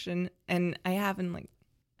question and I haven't like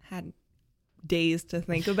had days to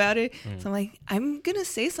think about it. So I'm like, I'm gonna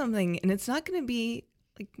say something, and it's not gonna be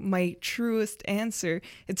like my truest answer.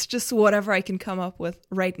 It's just whatever I can come up with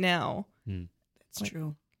right now. It's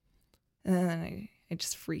true. And then I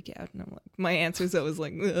just freak out, and I'm like, my answer is always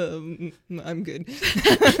like, I'm good.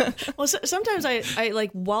 Well, sometimes I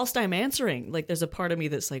like whilst I'm answering, like there's a part of me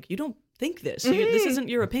that's like, you don't think this. This isn't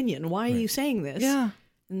your opinion. Why are you saying this? Yeah.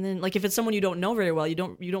 And then, like, if it's someone you don't know very well, you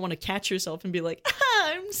don't want to catch yourself and be like,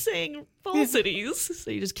 I'm saying falsities. So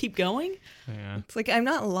you just keep going. Yeah. It's like, I'm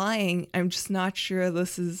not lying. I'm just not sure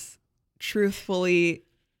this is truthfully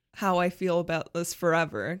how I feel about this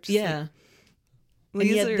forever. Just Yeah. like, And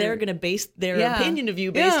these yet are- they're going to base their Yeah. opinion of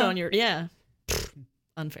you based Yeah. on your,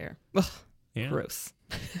 unfair. Ugh, Yeah. gross.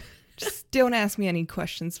 Just don't ask me any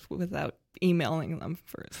questions without emailing them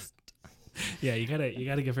first. Yeah, you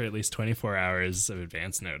gotta give her at least 24 hours of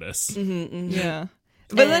advance notice. Yeah.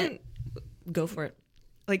 But then, Go for it.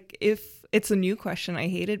 like, if it's a new question, I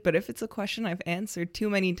hate it. But if it's a question I've answered too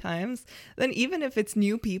many times, then even if it's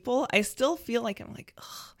new people, I still feel like I'm like,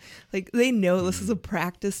 ugh. Like, they know this is a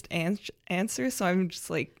practiced answer. So I'm just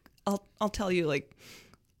like, I'll tell you, like,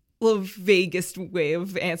 the vaguest way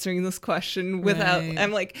of answering this question without, Right.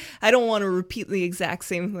 I'm like, I don't want to repeat the exact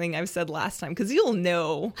same thing I've said last time, because you'll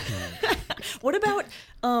know. What about,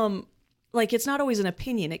 like, it's not always an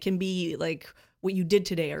opinion. It can be, like, what you did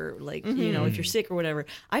today or, like, you know, if you're sick or whatever.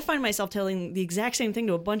 I find myself telling the exact same thing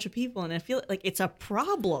to a bunch of people, and I feel like it's a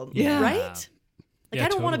problem, Yeah. right? Like, Yeah, I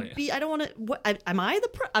don't want to totally. be, I don't want to, what, am I the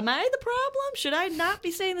problem? Should I not be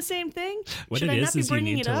saying the same thing? What Should it I is not be is you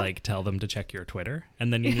bringing need it to up? like tell them to check your Twitter,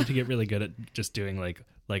 and then you need to get really good at just doing like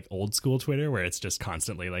old school Twitter, where it's just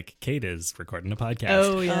constantly like, Kate is recording a podcast.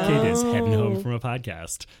 Oh, yeah. Kate is heading home from a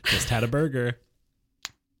podcast. Just had a burger.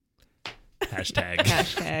 Hashtag.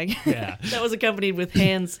 Hashtag. Yeah. That was accompanied with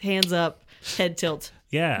hands up, head tilt.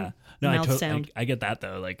 Yeah. No, Mouth sound. I get that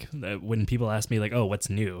though. Like when people ask me like, "Oh, what's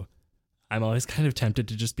new?" I'm always kind of tempted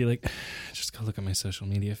to just be like, "Just go look at my social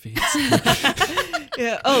media feeds."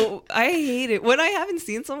 Yeah. Oh, I hate it when I haven't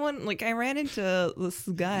seen someone. Like, I ran into this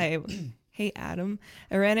guy. Hey, Adam.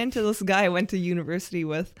 I ran into this guy I went to university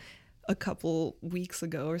with a couple weeks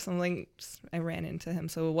ago or something. Just, I ran into him,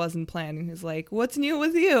 so it wasn't planned. And he's like, "What's new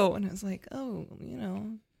with you?" And I was like, "Oh,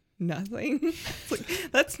 nothing." It's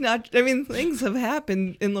like, that's not. I mean, things have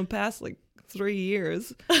happened in the past like 3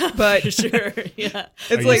 years, but Sure, yeah. Are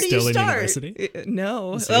it's you like still in start? university?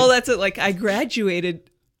 no. See? Oh, that's it. Like, I graduated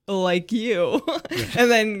like you,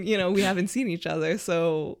 and then we haven't seen each other,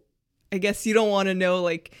 so I guess you don't want to know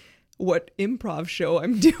like what improv show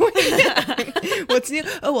I'm doing. What's new?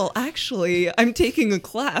 Oh, well, actually, I'm taking a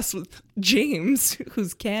class with James,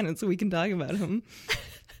 who's canon, so we can talk about him.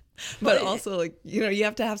 But also, like, you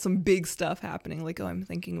have to have some big stuff happening. Like, oh, I'm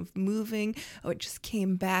thinking of moving. Oh, I just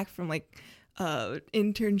came back from like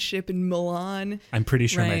internship in Milan. I'm pretty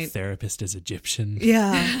sure my Right. therapist is Egyptian.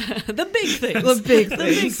 Yeah. The big things. The big The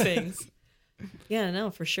big things. things. Yeah,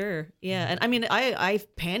 no, for sure. Yeah, and I mean, I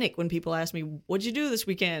panic when people ask me, "What'd you do this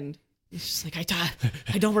weekend?" It's just like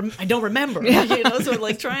I don't remember. You know, so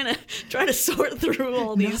like trying to sort through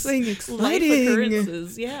all these Nothing life exciting.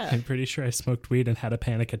 occurrences. Yeah. I'm pretty sure I smoked weed and had a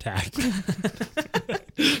panic attack.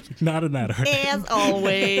 Not in that order. As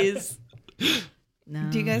always. No.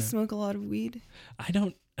 Do you guys smoke a lot of weed? I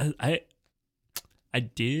don't. I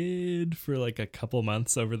did for like a couple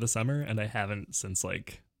months over the summer, and I haven't since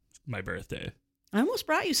like my birthday. I almost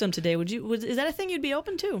brought you some today. Is that a thing you'd be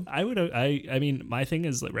open to? I would. I mean, my thing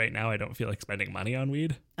is that right now I don't feel like spending money on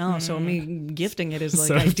weed. Oh, so me gifting it is like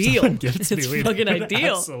So if ideal. someone gifts me It's weed, fucking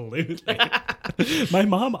ideal. Absolutely. My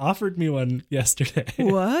mom offered me one yesterday.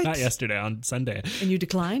 What? Not yesterday, on Sunday. And you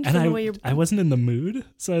declined And from the way you're. I wasn't in the mood,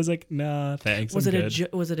 so I was like, nah, thanks. Was I'm it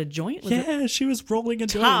good. was it a joint? Was it- Yeah, she was rolling a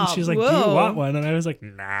joint. And she was like, "Do whoa. you want one?" And I was like,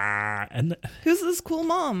 "Nah." And Who's this cool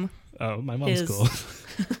mom? my mom's His- cool.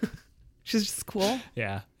 She's just cool.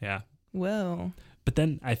 Yeah. Whoa. But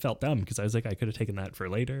then I felt dumb because I was like, I could have taken that for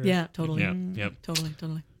later. Yeah, totally. Yep.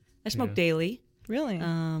 Totally. I smoke Yeah. daily. Really?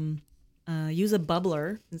 Use a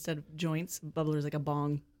bubbler instead of joints. Bubbler is like a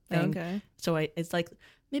bong thing. Okay. So it's like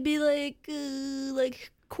maybe like a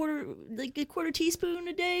quarter teaspoon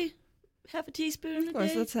a day, half a teaspoon a Of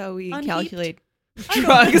course, day. that's how we Unheaped? calculate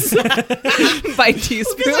drugs by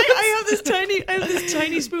teaspoons. Because I have this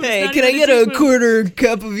tiny spoon. Hey, It's not can I even get a teaspoon. quarter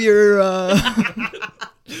cup of your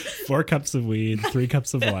 4 cups of weed, 3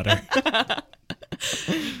 cups of water.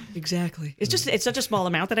 Exactly. It's such a small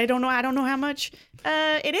amount that I don't know how much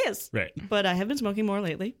it is. Right. But I have been smoking more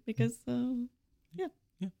lately because yeah.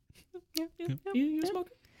 You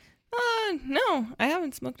smoking? No, I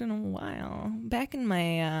haven't smoked in a while. Back in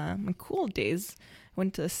my my cool days, I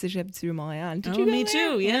went to Cégep du Montréal. Did Oh, you go me there?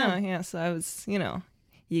 too, yeah. Yeah. So I was,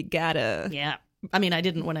 you gotta, Yeah. I mean, I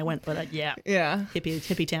didn't when I went, but yeah. yeah.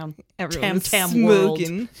 Hippie town. Everyone was Tam world.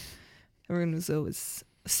 smoking. Everyone was always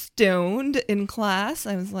stoned in class.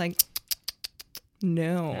 I was like,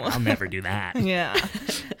 no. I'll never do that. Yeah.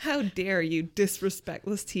 How dare you disrespect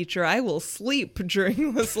this teacher? I will sleep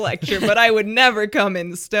during this lecture, but I would never come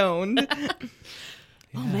in stoned.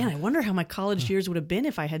 Oh man, I wonder how my college years would have been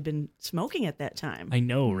if I had been smoking at that time. I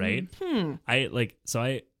know, right?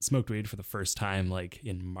 I smoked weed for the first time like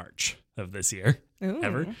in March of this year. Ooh.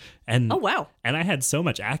 Ever. And Oh wow. And I had so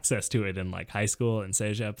much access to it in like high school and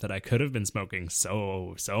Cégep that I could have been smoking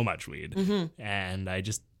so much weed. And I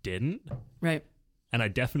just didn't. Right. And I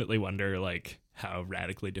definitely wonder like how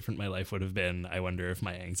radically different my life would have been. I wonder if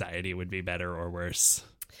my anxiety would be better or worse.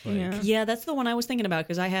 Like, Yeah. Yeah, that's the one I was thinking about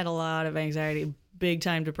because I had a lot of anxiety, big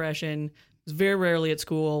time depression. Was very rarely at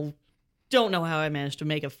school. Don't know how I managed to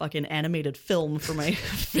make a fucking animated film for my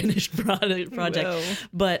finished project. Whoa.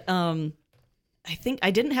 But I think I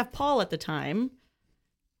didn't have Paul at the time.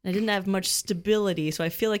 I didn't have much stability, so I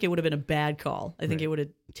feel like it would have been a bad call. I think Right. it would have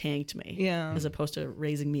tanked me. Yeah. As opposed to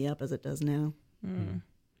raising me up as it does now.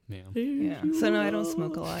 yeah. Yeah. So no, I don't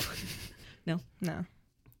smoke a lot. No. No.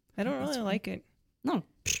 I don't really like it. No.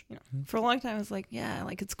 For a long time, I was like, yeah,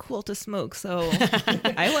 like it's cool to smoke, so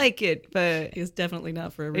I like it, but It's definitely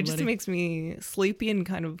not for everybody. it just makes me sleepy and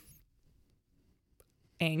kind of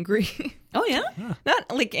angry. Oh yeah? Not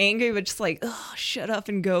like angry, but just like, oh, shut up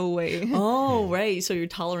and go away. Oh, right. So your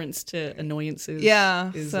tolerance to annoyances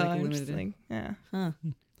Yeah, is so like I'm limited. just like, yeah. Huh.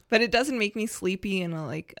 But it doesn't make me sleepy and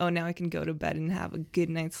like, oh, now I can go to bed and have a good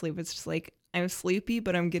night's sleep. It's just like, I'm sleepy,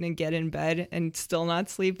 but I'm going to get in bed and still not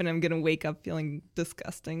sleep, and I'm going to wake up feeling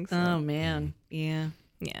disgusting. So, Oh man. Yeah.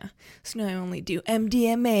 yeah. So now I only do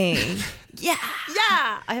MDMA. Yeah.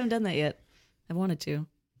 I haven't done that yet. I wanted to.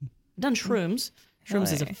 I've done shrooms.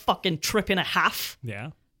 Shrooms is a Really? fucking trip and a half.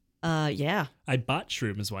 Yeah. Yeah. I bought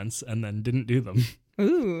shrooms once and then didn't do them.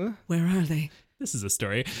 Ooh. Where are they? This is a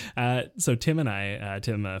story. So Tim and I,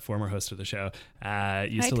 Tim, a former host of the show, used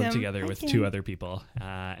Hi, to live Tim. together Hi, with Tim. 2 other people.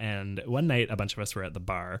 And one night, a bunch of us were at the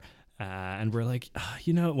bar, and we're like,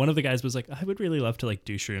 one of the guys was like, I would really love to like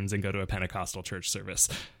do shrooms and go to a Pentecostal church service.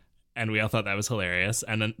 And we all thought that was hilarious.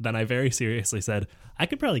 And then I very seriously said, I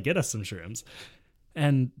could probably get us some shrooms.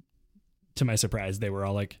 And to my surprise, they were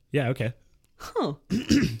all like, yeah, okay. Huh.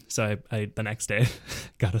 So I the next day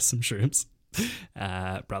got us some shrooms,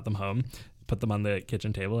 brought them home, put them on the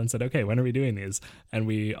kitchen table and said, okay, when are we doing these? And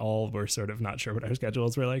we all were sort of not sure what our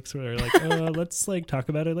schedules were like. So we were like, let's like talk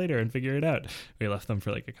about it later and figure it out. We left them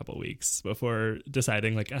for like a couple weeks before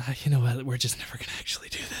deciding like, you know what, we're just never going to actually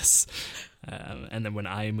do this. And then when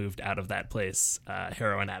I moved out of that place, a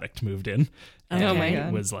heroin addict moved in and Oh my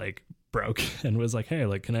God. was like broke and was like, hey,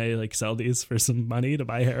 like, can I like sell these for some money to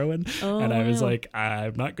buy heroin? And I was wow. like,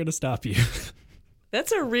 I'm not going to stop you.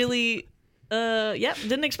 That's a really Yep,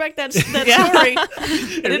 didn't expect that story. I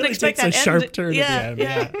didn't expect takes that a sharp end. turn Yeah, at the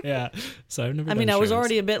end. Yeah. So I've never. I mean, done I was shrooms.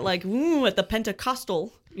 already a bit like, ooh, at the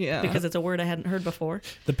Pentecostal, Yeah. because it's a word I hadn't heard before.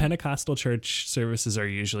 The Pentecostal church services are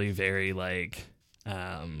usually very like,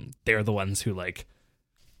 they're the ones who like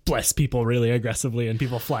bless people really aggressively, and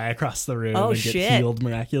people fly across the room Oh, and shit. get healed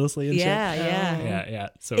miraculously and Yeah, shit. yeah. Yeah.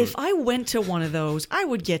 So If I went to one of those, I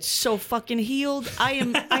would get so fucking healed. I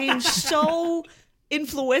am so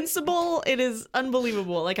influenceable. It is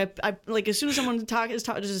unbelievable. Like I like as soon as someone is talking, this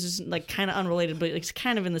is like kind of unrelated, but it's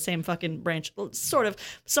kind of in the same fucking branch. Well, sort of.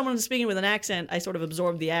 Someone speaking with an accent, I sort of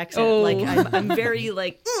absorb the accent. Oh. Like I'm very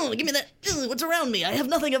like, give me that. What's around me? I have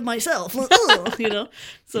nothing of myself. You know.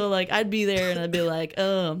 So like I'd be there and I'd be like,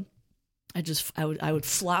 I would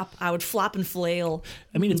flop and flail.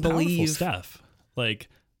 I mean, it's and powerful stuff. Like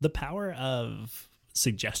the power of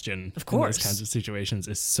suggestion, Of course. in those kinds of situations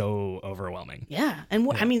is so overwhelming. Yeah, and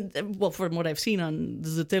I mean, well, from what I've seen on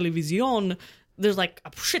the television, there's like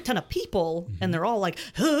a shit ton of people, and they're all like,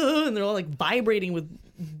 and they're all like vibrating with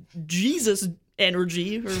Jesus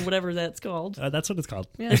energy or whatever that's called. That's what it's called.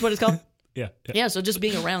 That's what it's called. Yeah. Yeah, so just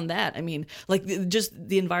being around that, I mean, like just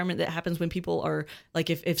the environment that happens when people are like,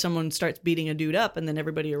 if someone starts beating a dude up and then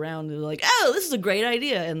everybody around is like, oh, this is a great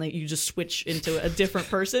idea, and like you just switch into a different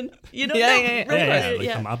person, you know? Yeah, No, yeah, right, yeah, right,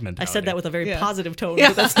 like the mob I mentality. said that with a very Yeah. positive tone, Yeah.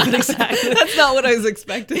 but that's not exactly. That's not what I was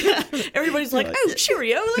expecting. Everybody's like, oh,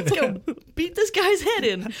 cheerio, let's go beat this guy's head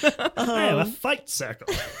in. I have a fight circle.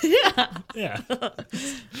 Yeah.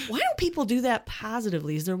 Why don't people do that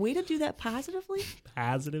positively? Is there a way to do that positively?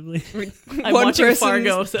 Positively. I'm One watching person's-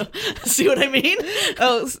 Fargo, so see what I mean?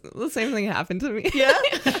 Oh, the same thing happened to me. Yeah.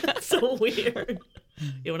 So weird.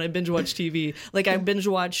 Yeah, when I binge watch TV, like I binge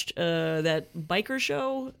watched that biker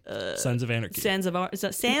show, Sons of Anarchy. Sands of Anarchy.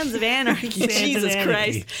 Sands of Jesus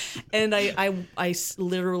Anarchy. Christ! And I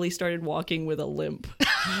literally started walking with a limp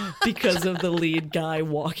because of the lead guy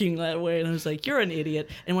walking that way, and I was like, "You're an idiot."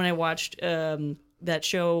 And when I watched that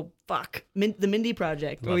show, the Mindy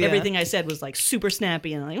Project, Oh, yeah. everything I said was like super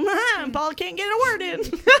snappy, and I'm like, Paul can't get a word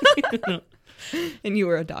in. And you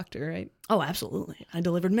were a doctor, right? Oh, absolutely! I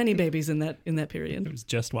delivered many babies in that period. I was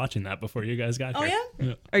just watching that before you guys got Oh, here.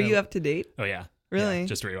 yeah? Are you up to date? Oh, yeah. Really? Yeah,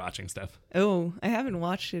 just rewatching stuff. Oh, I haven't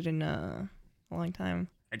watched it in a long time.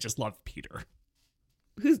 I just love Peter.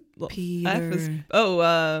 Who's Peter.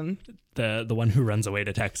 The one who runs away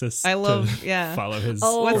to Texas. I love- to yeah. follow his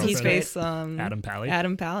Oh, What's girlfriend. his face? Adam Pally.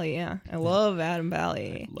 Adam Pally, yeah. I love Adam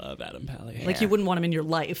Pally. Love Adam Pally. Like you wouldn't want him in your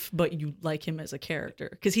life, but you like him as a character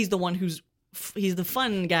because he's the one he's the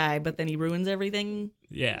fun guy, but then he ruins everything.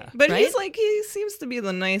 Yeah. But Right? he's like, he seems to be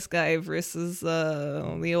the nice guy versus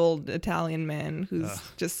the old Italian man who's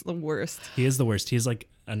just the worst. He is the worst. He's like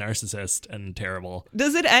a narcissist and terrible.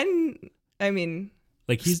 Does it end? I mean,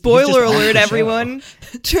 Like he's spoiler he's just off alert, the show. everyone.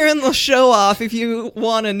 Turn the show off if you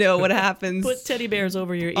want to know what happens Put teddy bears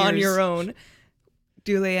over your ears on your own.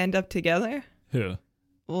 Do they end up together? Who?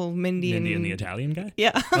 Well, Mindy Mindy and and the Italian guy?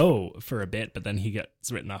 yeah. Oh, for a bit, but then he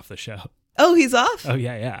gets written off the show. Oh, he's off. Oh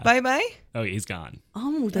yeah. Bye bye. Oh, he's gone.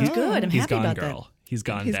 Oh, that's good. I'm He's happy gone, about girl. He's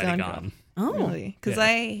gone, He's daddy gone, gone. that. Oh, Really? Because Yeah.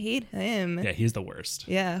 I hate him. Yeah, he's the worst.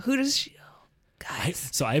 Yeah. Who does she? Oh, guys,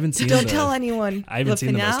 So I haven't seen don't the, tell anyone. I haven't the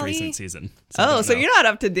seen the most finale? recent season. Oh, I don't so know. you're not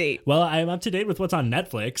up to date. Well, I'm up to date with what's on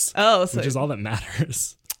Netflix, Oh, so which is all that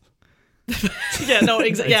matters. yeah, no,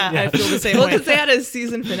 exactly. Yeah, I feel the same well, way. because they had a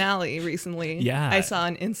season finale recently. Yeah. I saw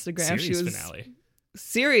on Instagram. Series She was finale.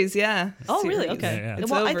 series. Yeah. Oh, really? Series. Okay. Yeah, yeah.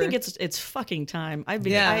 It's Well, I over. think it's fucking time.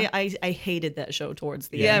 Yeah. I hated that show towards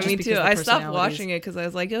the Yeah, end. me just too. because I the stopped personalities. watching it because I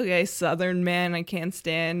was like, okay, Southern man, I can't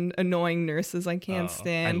stand. Annoying nurses, I can't Oh,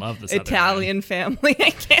 stand. I love the Southern Italian family,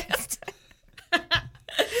 I can't stand.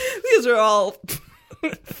 These are all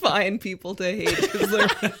fine people to hate because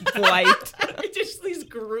they're white. Just these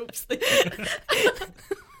groups.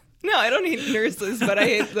 No, I don't hate nurses, but I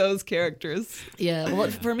hate those characters. Yeah, well,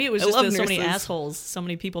 for me, it was I just love there's so many nurses. assholes, so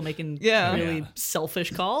many people making Yeah. really Yeah.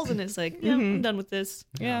 selfish calls, and it's like, yeah, I'm done with this.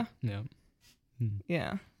 Yeah. Yeah.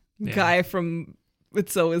 Yeah. Yeah. Guy from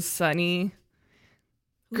It's Always Sunny.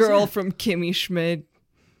 Girl that? from Kimmy Schmidt.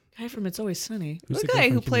 Guy from It's Always Sunny. Who's The girl guy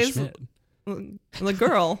from who Kimmy plays- Schmidt? The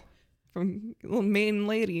girl from the main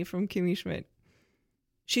lady from Kimmy Schmidt.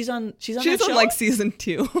 She's on She's that on show? like season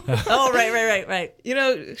 2. Oh, right. You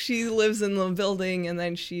know, she lives in the building and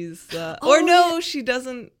then she's Oh, or no, she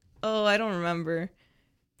doesn't. Oh, I don't remember.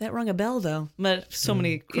 That rung a bell though. But so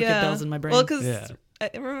many crooked Yeah. bells in my brain. Well, because Yeah. I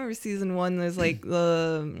remember season 1. There's like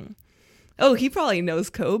the. Oh, he probably knows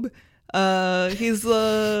Kobe. He's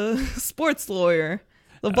the sports lawyer,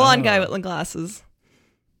 the blonde guy Oh. with the glasses,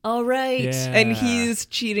 all right. Yeah. and he's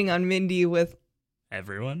cheating on Mindy with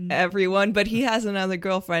Everyone? but he has another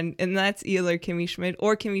girlfriend, and that's either Kimmy Schmidt,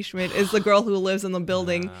 or Kimmy Schmidt is the girl who lives in the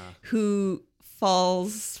building who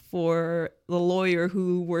falls for the lawyer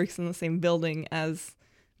who works in the same building as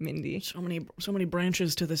Mindy. So many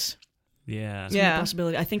branches to this Yeah. Yeah.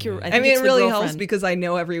 possibility. I think you're. I mean, it's it the really helps girlfriend. because I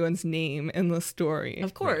know everyone's name in the story.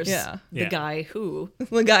 Of course. Yeah. The Yeah. guy who.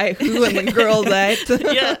 The guy who and the girl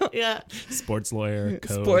that. Yeah. Sports lawyer,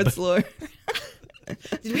 Cobe. Sports lawyer.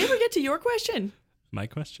 Did we ever get to your question? My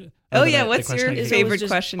question? Oh, the- yeah, the what's question your I hate. favorite It was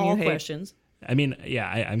just question you all hate? questions. I mean, yeah,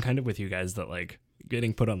 I'm kind of with you guys that like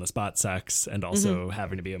getting put on the spot sucks, and also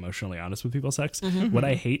having to be emotionally honest with people sucks. What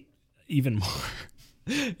I hate even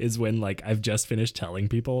more is when like I've just finished telling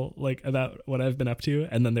people like about what I've been up to,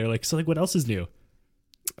 and then they're like, "So like, what else is new?"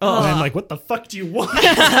 Oh, and I'm like, "What the fuck do you want?"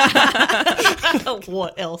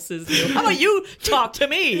 What else is new? How about you talk to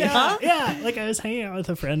me, huh? Yeah, like I was hanging out with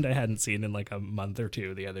a friend I hadn't seen in like a month or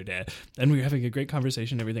two the other day, and we were having a great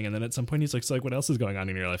conversation and everything. And then at some point he's like, "So like, what else is going on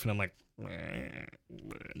in your life?" And I'm like,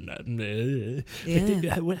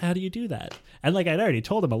 "How do you do that?" And like I'd already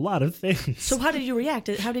told him a lot of things. So how did you react?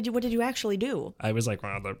 What did you actually do? I was like,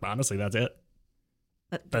 "Well, honestly, that's it.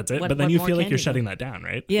 That's it." What- But then what you more feel like can you're you do? shutting that down,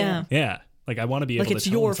 right? Yeah. Yeah. Like I want to be able Like to it's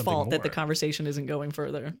tell your him something fault that the more. conversation isn't going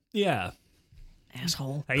further. Yeah.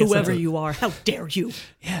 Asshole. I guess Whoever that's a- you are, how dare you?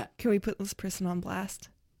 Yeah. Can we put this person on blast?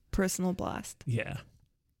 Personal blast. Yeah.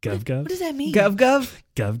 Gov gov. What does that mean? Gov Gov?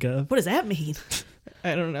 Gov gov. What does that mean?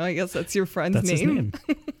 I don't know. I guess that's your friend's That's his name.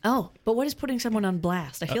 Oh, but what is putting someone on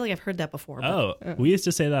blast? I feel like I've heard that before. But Oh, we used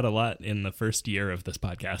to say that a lot in the first year of this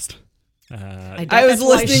podcast. I I was that's why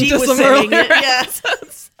listening she to was some saying earlier. it. Yes.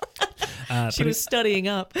 She putting, was studying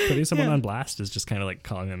up. putting someone on blast is just kind of like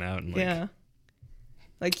calling them out and like, Yeah.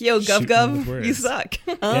 Like, yo, Gov Shooting with Gov, words. you suck.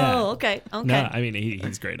 Oh, Yeah. okay. Okay. No, I mean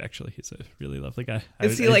he's great actually. He's a really lovely guy.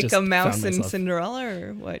 Is he I like just a mouse found in myself- Cinderella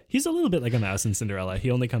or what? He's a little bit like a mouse in Cinderella. He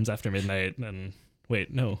only comes after midnight. And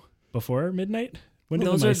wait, no, before midnight. When do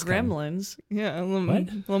the Those are mice come? gremlins. Yeah, What?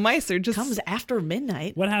 little mice are just. Comes after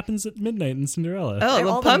midnight. What happens at midnight in Cinderella? Oh, They're the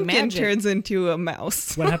all the pumpkin magic. turns into a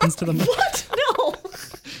mouse. What happens to the What? No.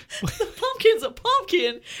 The pumpkin's a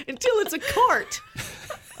pumpkin until it's a cart.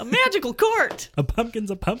 A magical cart. A pumpkin's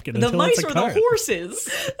a pumpkin. The until mice it's a are cart. the horses.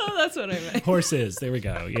 Oh, that's what I meant. Horses. There we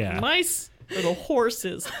go. Yeah. Mice are the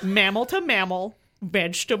horses. Mammal to mammal,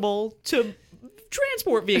 vegetable to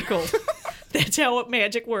transport vehicle. That's how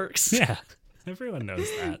magic works. Yeah. Everyone knows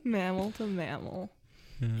that. Mammal to mammal.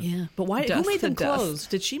 Yeah, but why? Dust Who made to them dust. clothes?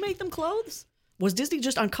 Did she make them clothes? Was Disney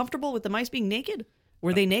just uncomfortable with the mice being naked?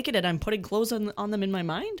 Were they naked and I'm putting clothes on them in my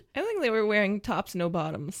mind? I think they were wearing tops, no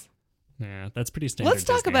bottoms. Yeah, that's pretty standard. Let's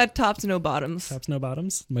talk Disney. about tops, no bottoms. Tops No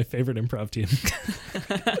Bottoms. My favorite improv team.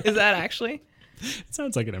 Is that actually? It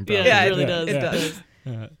sounds like an improv. Yeah, team. it really does. It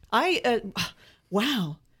Yeah. does.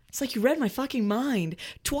 Wow. It's like you read my fucking mind.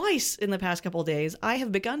 Twice in the past couple of days, I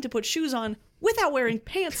have begun to put shoes on without wearing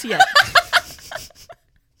pants yet.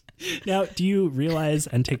 Now, do you realize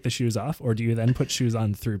and take the shoes off, or do you then put shoes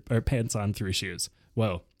on through or pants on through shoes?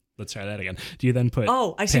 Whoa, let's try that again. Do you then put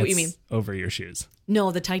Oh, I see what you pants mean. over your shoes?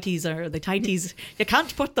 No, the tighties are the tighties. You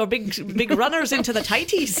can't put the big runners into the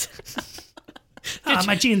tighties.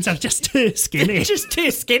 My jeans are just too skinny. It's just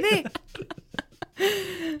too skinny.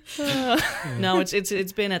 No,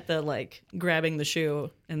 it's been at the like grabbing the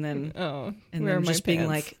shoe and then Oh, and where are then my just being pants?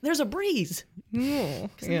 like, "There's a breeze." Oh,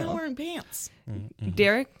 'Cause I'm not wearing pants.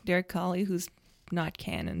 Derek Colley, who's not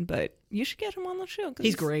canon, but you should get him on the show. 'cause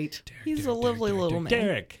He's great. He's a lovely little man.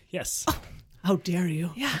 Derek, yes. How dare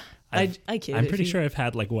you? Yeah, I kid. I'm pretty sure I've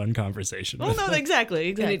had like one conversation. Oh with no, him. exactly.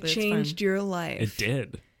 and Exactly. it It's changed fine. your life. It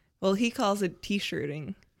did. Well, he calls it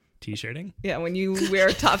t-shirting. T-shirting. Yeah, when you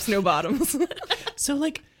wear tops, no bottoms. So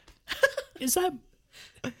like, is that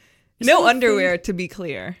No underwear, to be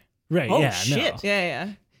clear. right? Oh, yeah. shit. No. Yeah,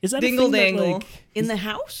 yeah. Is that Dingle a thing that, dangle. like, In the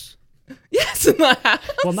house? Yes, in the house.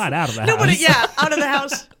 well, not out of the No, house. but yeah, out of the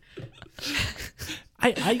house.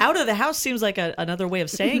 I Out of the house seems like another way of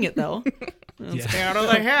saying it, though. yeah. Out of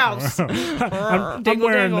the house. I'm Dingle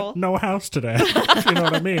wearing dangle. no house today. If you know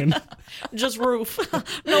what I mean. Just roof.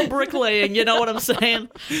 No bricklaying, you know what I'm saying?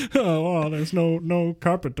 Oh, well, there's no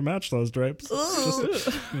carpet to match those drapes. Just,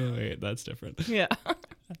 oh, wait, that's different. Yeah.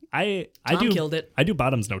 I Tom do killed it. I do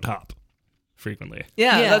bottoms no top frequently.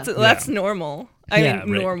 Yeah, Yeah. that's normal. I mean, right.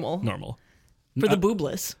 normal. Normal. For the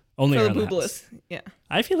boobless. Only For the around the house. boobless. Yeah.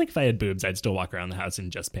 I feel like if I had boobs, I'd still walk around the house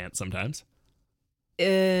in just pants sometimes.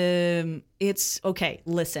 It's okay.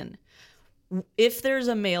 Listen, if there's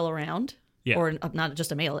a male around, Yeah. or not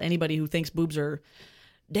just a male, anybody who thinks boobs are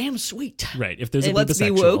damn sweet, Right. If there's a Let's be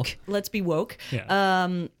boobisexual- woke. let's be woke. Yeah.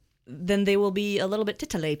 Then they will be a little bit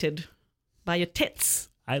titillated by your tits.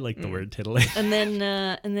 I like the word titillate. And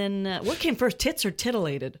then what came first, tits or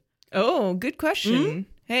titillated? Oh, good question.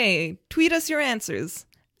 Hey, tweet us your answers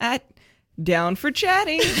at Down for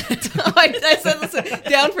Chatting. I said this.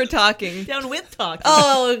 Down for Talking. Down with talk.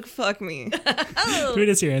 Oh, fuck me. Tweet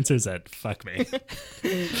us your answers at fuck me.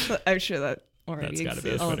 I'm sure that That's already gotta be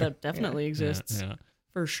exists. a Oh, Twitter. that definitely exists. Yeah.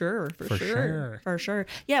 For sure. For sure. For sure.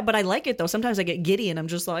 Yeah, but I like it though. Sometimes I get giddy and I'm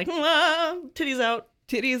just like, titties out.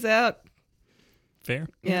 Titties out. Fair.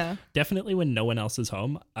 Yeah. Definitely when no one else is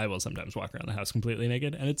home, I will sometimes walk around the house completely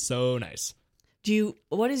naked, and it's so nice.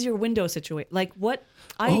 What is your window situation? Like what?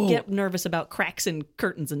 I get nervous about cracks in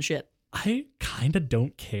curtains and shit. I kind of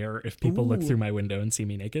don't care if people look through my window and see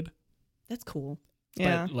me naked. That's cool.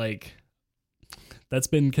 Yeah. But like, that's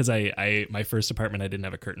been because I my first apartment, I didn't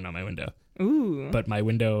have a curtain on my window. Ooh. But my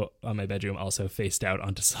window on my bedroom also faced out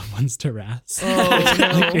onto someone's terrace. Oh,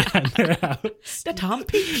 no. Behind their house. The Tom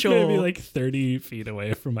Peep Show. Maybe like 30 feet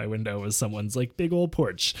away from my window was someone's like big old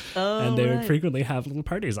porch. And they would right. frequently have little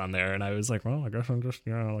parties on there. And I was like, well, I guess I'm just,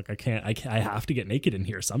 like I have to get naked in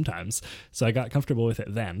here sometimes. So I got comfortable with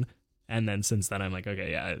it then. And then since then I'm like,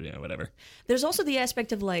 okay, yeah, whatever. There's also the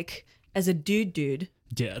aspect of like, as a dude, Did.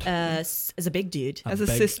 as a big dude, As a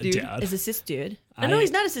cis dude. as a cis dude. No,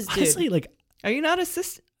 he's not a cis dude. Honestly, like, Are you not a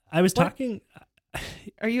cis? I was talking.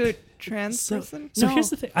 Are you a trans So person? No. here's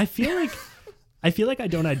the thing. I feel like I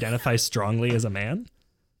don't identify strongly as a man,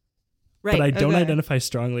 Right. but I don't Okay. identify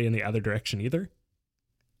strongly in the other direction either.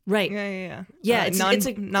 right. Yeah. Yeah, it's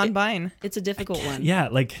a- non-bine. It's a difficult one. Yeah,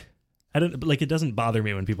 like I don't like. It doesn't bother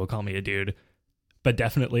me when people call me a dude, but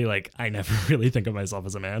definitely like I never really think of myself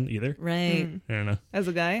as a man either. Right. I don't know. As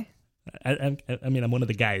a guy. I mean, I'm one of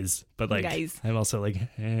the guys, but like Guys. I'm also like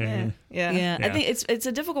Yeah. Yeah. I Yeah. think it's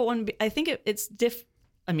a difficult one. I think it's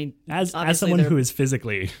I mean, as obviously someone they're who is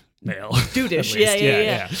physically male, dudish. at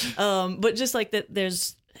least. Yeah. But just like that,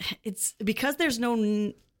 it's because there's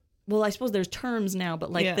no. Well, I suppose there's terms now,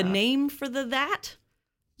 but like the Yeah. name for that,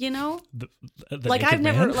 The like naked I've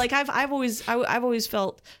never, man? like I've always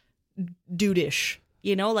felt dudish.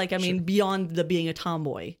 Like I mean, beyond the being a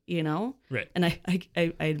tomboy, Right. And I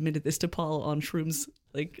admitted this to Paul on Shrooms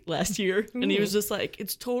like last year, and he was just like,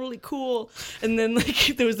 "It's totally cool." And then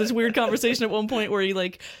like there was this weird conversation at one point where he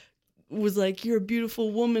like was like, "You're a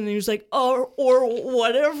beautiful woman," and he was like, or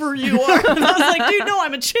whatever you are." And I was like, "Dude, no,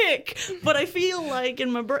 I'm a chick," but I feel like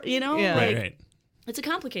in my Yeah. Right, like, right. it's a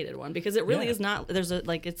complicated one because it really Yeah. is not. There's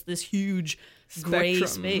it's this huge gray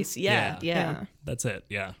Spectrum. space. Yeah. That's it.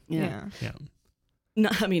 Yeah. Yeah. Yeah. No,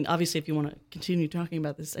 I mean, obviously, if you want to continue talking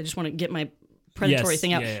about this, I just want to get my predatory Yes,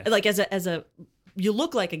 thing out. yeah. Like as a, you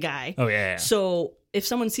look like a guy. Oh yeah. So if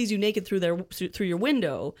someone sees you naked through your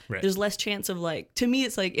window, Right. there's less chance of like. To me,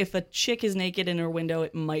 it's like if a chick is naked in her window,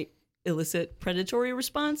 it might elicit predatory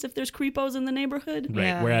response if there's creepos in the neighborhood. Right.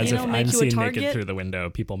 Yeah. Whereas You know, if make I'm you a seen naked target. through the window,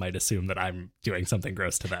 people might assume that I'm doing something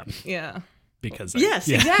gross to them Yeah. because Yes,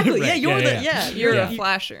 yeah. exactly. Right, Yeah, you're You're Yeah. a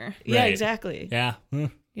flasher. Yeah, Right. exactly. Yeah.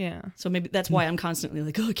 Yeah. So maybe that's why I'm constantly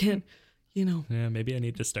like, oh, I can't. Yeah, maybe I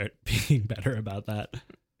need to start being better about that.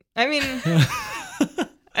 I mean,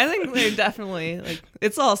 I think they're definitely like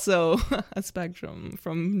it's also a spectrum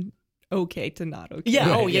from okay to not okay. Yeah.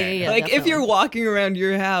 Right, Oh, yeah. yeah. Like if definitely. you're walking around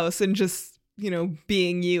your house and just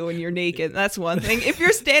being you and you're naked, that's one thing. If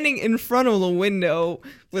you're standing in front of the window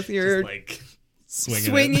with your Just like swinging.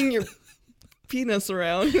 swinging your penis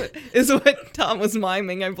around, is what Tom was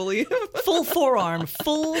miming, I believe. full forearm,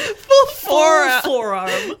 full forearm.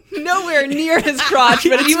 forearm. Nowhere near his crotch,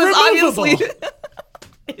 but he It's was removable. obviously.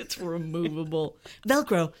 It's removable.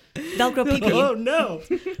 Velcro PP. Oh no!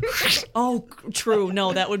 Oh, true.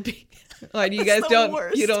 No, that would be. Why do you guys the don't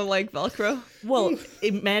worst. you don't like Velcro? Well,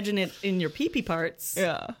 imagine it in your pee parts.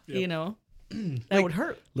 Yeah. That would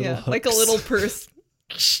hurt. Little Yeah, like a hooks. little purse.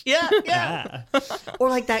 Yeah. Or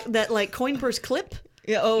like that like coin purse clip.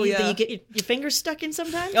 Yeah. Oh that yeah. you get your fingers stuck in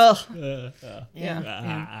sometimes. Oh yeah.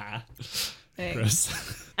 Ah, Hey, gross.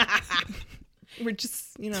 we're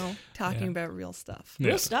just talking about real stuff. Yeah,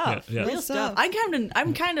 Real stuff. yeah, yeah. Real Real stuff. stuff.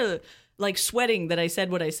 I'm kind of like sweating that I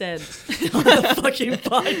said what I said on the fucking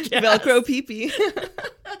podcast. Velcro peepee.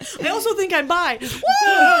 I also think I'm bi.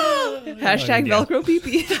 Hashtag yeah. Velcro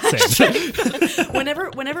peepee. Same.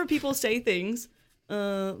 Whenever people say things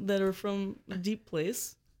that are from a deep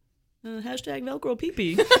place, hashtag Velcro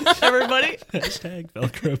peepee. Everybody. Hashtag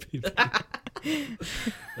Velcro people.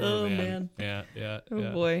 Oh man. Yeah.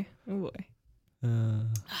 Oh boy. Oh boy.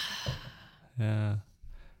 Yeah.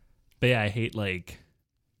 But yeah, I hate like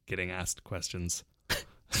getting asked questions.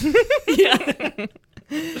 Yeah.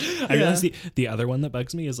 I realize the other one that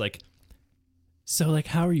bugs me is like, so like,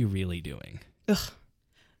 how are you really doing? Ugh.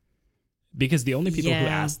 Because the only people who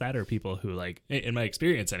Yeah. ask that are people who, like, in my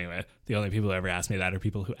experience anyway, the only people who ever ask me that are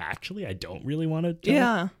people who actually I don't really want to tell.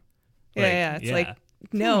 Yeah. Yeah, Like, yeah. It's yeah. like,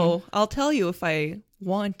 no, I'll tell you if I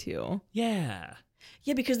want to. Yeah.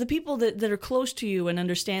 Yeah, because the people that are close to you and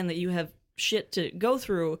understand that you have shit to go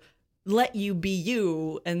through let you be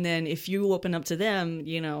you, and then if you open up to them,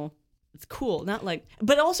 it's cool. Not like,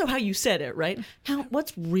 but also how you said it, right?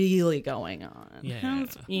 What's really going on? Yeah.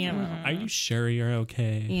 How's. Are you sure you're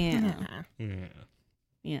okay? Yeah. Yeah.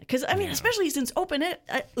 Yeah, because I mean, especially since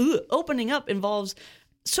opening up involves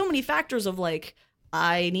so many factors of like,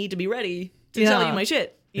 I need to be ready to tell you my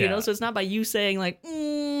shit, you know. Yeah. So it's not by you saying like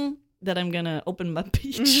that I'm gonna open my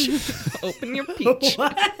peach. Open your peach.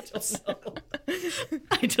 What?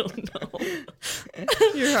 I don't know.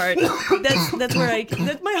 Your heart. That's where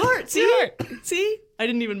that's my heart. See, I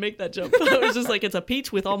didn't even make that jump. I was just like, it's a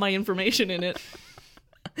peach with all my information in it.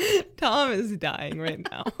 Tom is dying right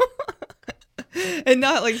now. And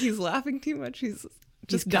not like he's laughing too much. He's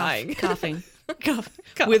just dying. coughing,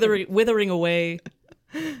 withering away.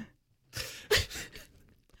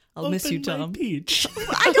 I'll miss you, Open my Tom. peach.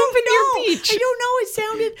 I don't know. I don't know. It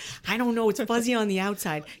sounded. I don't know. It's fuzzy on the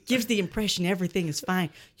outside. Gives the impression everything is fine.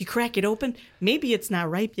 You crack it open. Maybe it's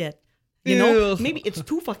not ripe yet. You know. Ew. Maybe it's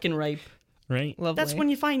too fucking ripe. Right? Lovely. That's when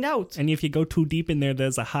you find out. And if you go too deep in there,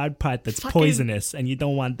 there's a hard part that's Fucking- poisonous, and you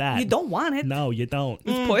don't want that. You don't want it. No, you don't.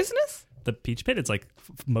 It's poisonous? The peach pit, it's like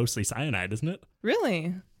mostly cyanide, isn't it?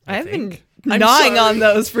 Really? I've been think. I'm gnawing sorry. on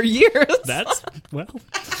those for years. That's, well,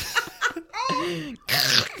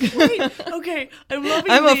 Wait, okay. I'm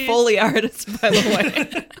loving. I'm a Foley artist, by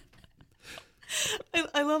the way.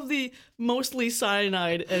 I love the mostly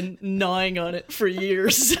cyanide and gnawing on it for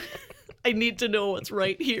years. I need to know what's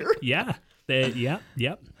right here. yeah. Yep.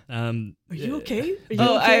 Are you okay? Are you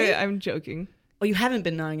Oh, okay? I'm joking. Oh, you haven't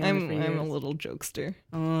been gnawing on it for years. I'm a little jokester.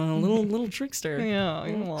 little trickster. Yeah.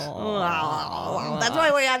 Oh, that's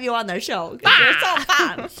why we have you on the show. 'Cause you're so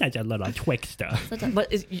fun. Such a little twixter.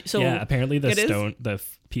 But so Yeah, apparently the It is?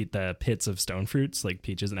 the pits of stone fruits, like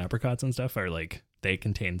peaches and apricots and stuff, are like, they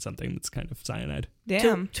contain something that's kind of cyanide.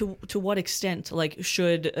 Damn. to what extent? Like,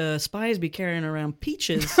 should spies be carrying around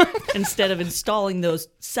peaches instead of installing those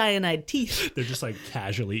cyanide teeth? They're just like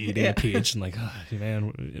casually eating a peach and like, oh,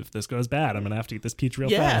 man, if this goes bad, I'm gonna have to eat this peach real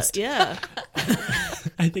fast. Yeah.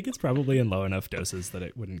 I think it's probably in low enough doses that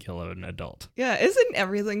it wouldn't kill an adult. Yeah, isn't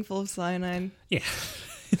everything full of cyanide? Yeah.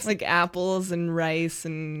 Like apples and rice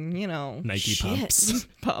and, Nike Shit. pumps.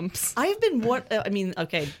 pumps. I've been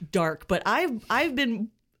okay, dark, but I've been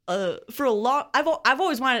for a long. I've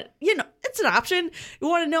always wanted. It's an option. You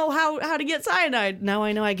want to know how to get cyanide. Now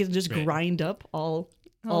I know I can just grind up all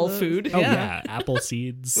those- food. Oh Yeah. yeah, apple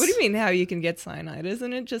seeds. What do you mean how you can get cyanide?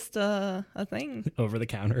 Isn't it just a thing? Over the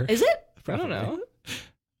counter. Is it I don't know.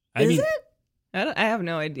 I mean, I have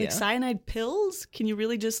no idea. like cyanide pills? Can you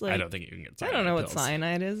really just like I don't think you can get I cyanide don't know what pills.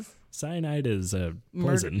 cyanide is. Cyanide is a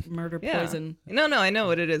murder, poison. murder Yeah. poison No, I know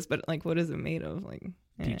what it is, but like, what is it made of? Like,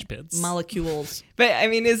 Peach pits. molecules? But I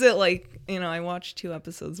mean, is it like, I watched 2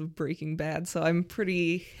 episodes of Breaking Bad, so I'm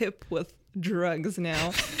pretty hip with drugs now.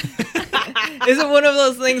 Is it one of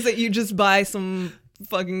those things that you just buy some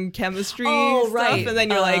fucking chemistry Oh, stuff right. and then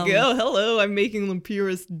you're like, oh, hello, I'm making the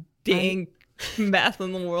purest dank meth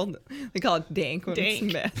in the world. They call it dank when Dank.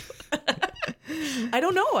 it's meth. I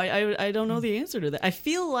don't know. I don't know the answer to that. I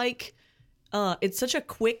feel like it's such a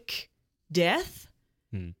quick death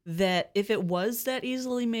that if it was that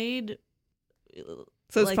easily made, So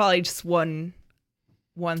it's Like- probably just one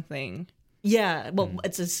thing. yeah. Well,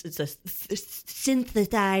 it's a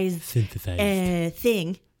synthesized Synthesized.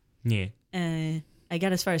 thing. Yeah. I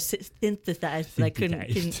got as far as synthesized, but I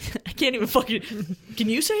couldn't. Synthesized. I can't even fucking. Can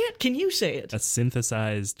you say it? Can you say it? A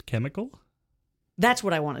synthesized chemical? That's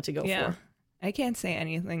what I wanted to go Yeah. for. I can't say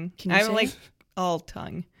anything. Can you I'm say like it? all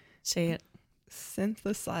tongue. Say it.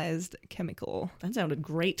 Synthesized chemical. That sounded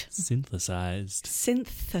great. Synthesized.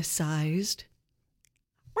 Synthesized.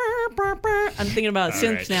 I'm thinking about All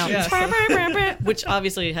synth right. now, Yeah. which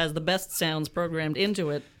obviously has the best sounds programmed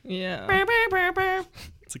into it. Yeah.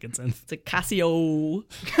 It's a good synth. It's a Casio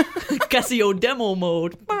demo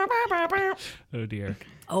mode. Oh dear.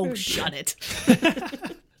 Oh, shut it.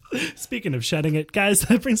 Speaking of shutting it, guys,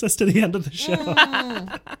 that brings us to the end of the show.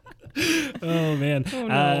 Oh man.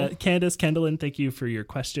 Candace, Kendallin, thank you for your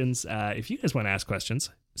questions. If you guys want to ask questions,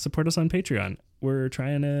 support us on Patreon. We're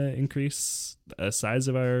trying to increase the size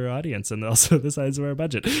of our audience and also the size of our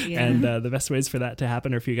budget. Yeah. And the best ways for that to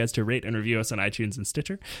happen are for you guys to rate and review us on iTunes and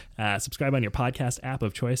Stitcher, subscribe on your podcast app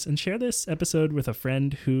of choice, and share this episode with a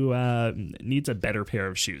friend who needs a better pair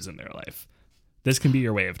of shoes in their life. This can be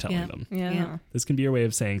your way of telling Yeah. them. Yeah. Yeah. This can be your way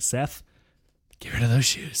of saying, Seth, Get rid of those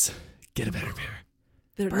shoes. Get a better pair.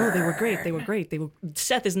 No, they were great. They were great.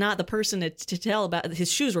 Seth is not the person to tell about.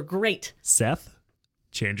 His shoes were great. Seth,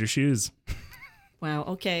 change your shoes. Wow.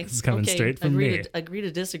 Okay. This is coming straight from me. Agree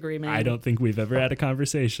to disagree, man. I don't think we've ever had a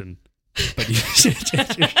conversation, but you should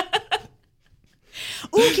change your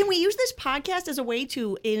Ooh, can we use this podcast as a way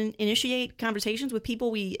to initiate conversations with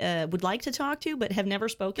people we would like to talk to but have never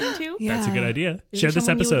spoken to? That's a good idea. Is Share there this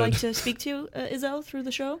someone episode. you would like to speak to, Izzo, through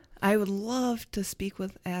the show? I would love to speak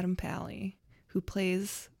with Adam Pally, who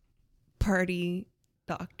plays Party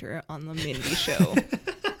Doctor on the Mindy Show.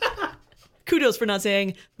 Kudos for not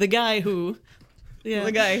saying the guy who. Yeah.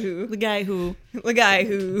 The guy who I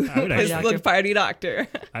would is actually- the Party Doctor.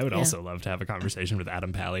 I would also love to have a conversation with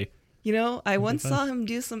Adam Pally You know, I once fun. saw him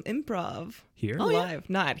do some improv here. live,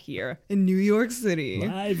 not here, in New York City.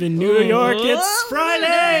 Live in New York, it's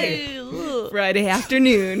Friday. Friday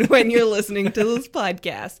afternoon when you're listening to this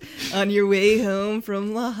podcast on your way home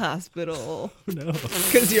from the hospital No.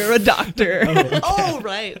 because you're a doctor. Oh,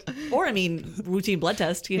 right. Or, I mean, routine blood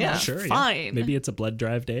test. You know, Yeah. Sure. yeah. fine. Maybe it's a blood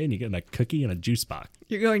drive day and you get a cookie and a juice box.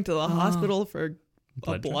 You're going to the hospital for a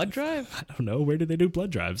Blood blood drive? I don't know. Where do they do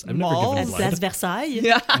blood drives? I've Malls? never At given Place blood. Versailles.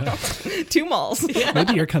 Yeah. 2 malls.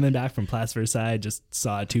 Maybe you're coming back from Place Versailles, just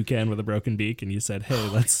saw a toucan with a broken beak, and you said, "Hey,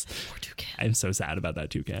 let's." Poor toucan. I'm so sad about that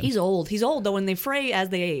toucan. He's old. He's old, though, and they fray as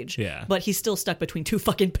they age. Yeah. But he's still stuck between 2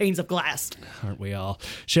 fucking panes of glass. Aren't we all?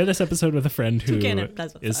 Share this episode with a friend who Toucan at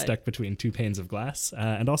Place is Versailles. stuck between 2 panes of glass,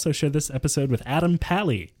 and also share this episode with Adam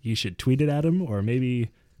Pally. You should tweet it at him, or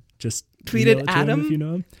maybe just Tweet email it to at him him? if you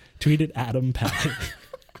know him. Tweet it Adam Pally.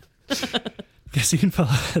 Guess you can follow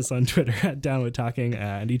us on Twitter at Downward Talking,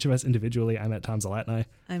 and each of us individually. I'm at Tom Zalatni.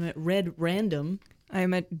 I'm at Red Random.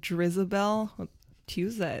 I'm at Drizabel with 2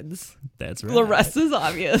 Zs. That's right. The rest is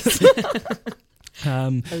obvious.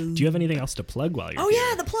 Do you have anything else to plug while you're Oh, here?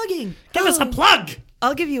 yeah, the plugging. Give us a plug!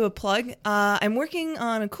 I'll give you a plug. I'm working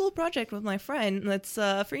on a cool project with my friend that's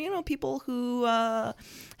for, people who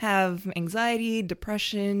have anxiety,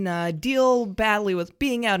 depression, deal badly with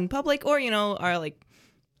being out in public, or, are like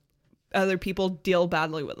other people deal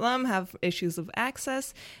badly with them, have issues of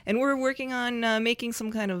access. And we're working on making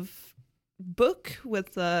some kind of book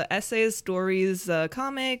with essays, stories,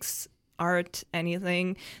 comics, art,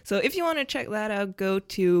 anything. So if you want to check that out, go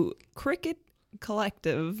to Cricket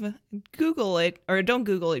Collective, Google it, or don't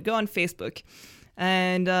Google it, go on Facebook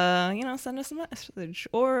and send us a message,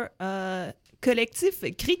 or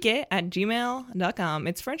collectifcricket@gmail.com.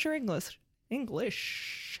 It's French or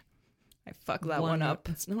English. I fucked that one up.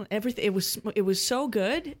 It's not everything. It was so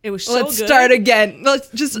good. It was so Let's good. start again. Let's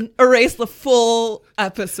just erase the full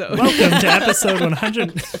episode. Welcome to episode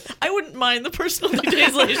 100. I wouldn't mind the personal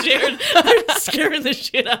details I shared. They're scaring the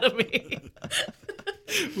shit out of me.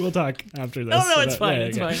 We'll talk after this. No, it's about- fine. yeah,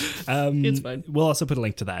 It's okay. fine. It's fine. We'll also put a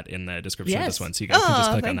link to that in the description of Yes. this one, so you guys can just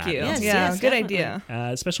Oh, click on thank that. you. Yes, yeah, yes, good definitely.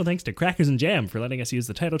 idea. Special thanks to Crackers and Jam for letting us use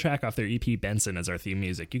the title track off their EP Benson as our theme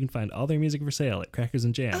music. You can find all their music for sale at Crackers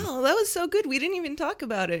and Jam. Oh, that was so good. We didn't even talk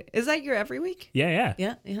about it. Is that your every week? Yeah.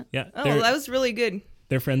 Yeah. Oh, They're, that was really good.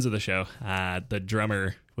 they're friends of the show. The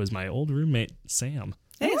drummer was my old roommate, Sam.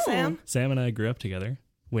 Hey, Oh. Sam. Sam and I grew up together.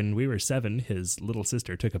 When we were 7, his little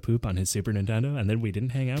sister took a poop on his Super Nintendo, and then we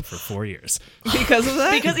didn't hang out for 4 years. Because of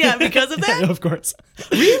that? Because of that. Of course.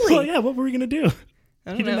 Really? Well, yeah, what were we going to do? I He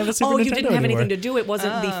don't didn't know. have a Super Oh, Nintendo you didn't have anymore. anything to do. It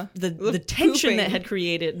wasn't the the tension pooping. that had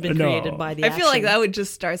been No. created by the I feel like action. that would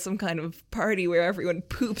just start some kind of party where everyone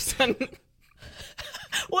poops on.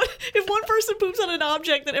 What if one person poops on an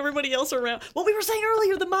object that everybody else around? What we were saying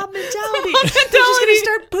earlier, the mob mentality. They're just gonna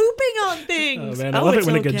start pooping on Oh, things. man, I love it it's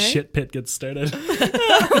when a good okay. shit pit gets started.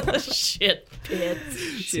 Shit pits.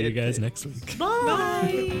 See you guys next week.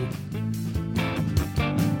 Bye.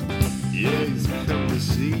 Yeah, he's come to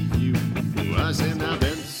see you. Was in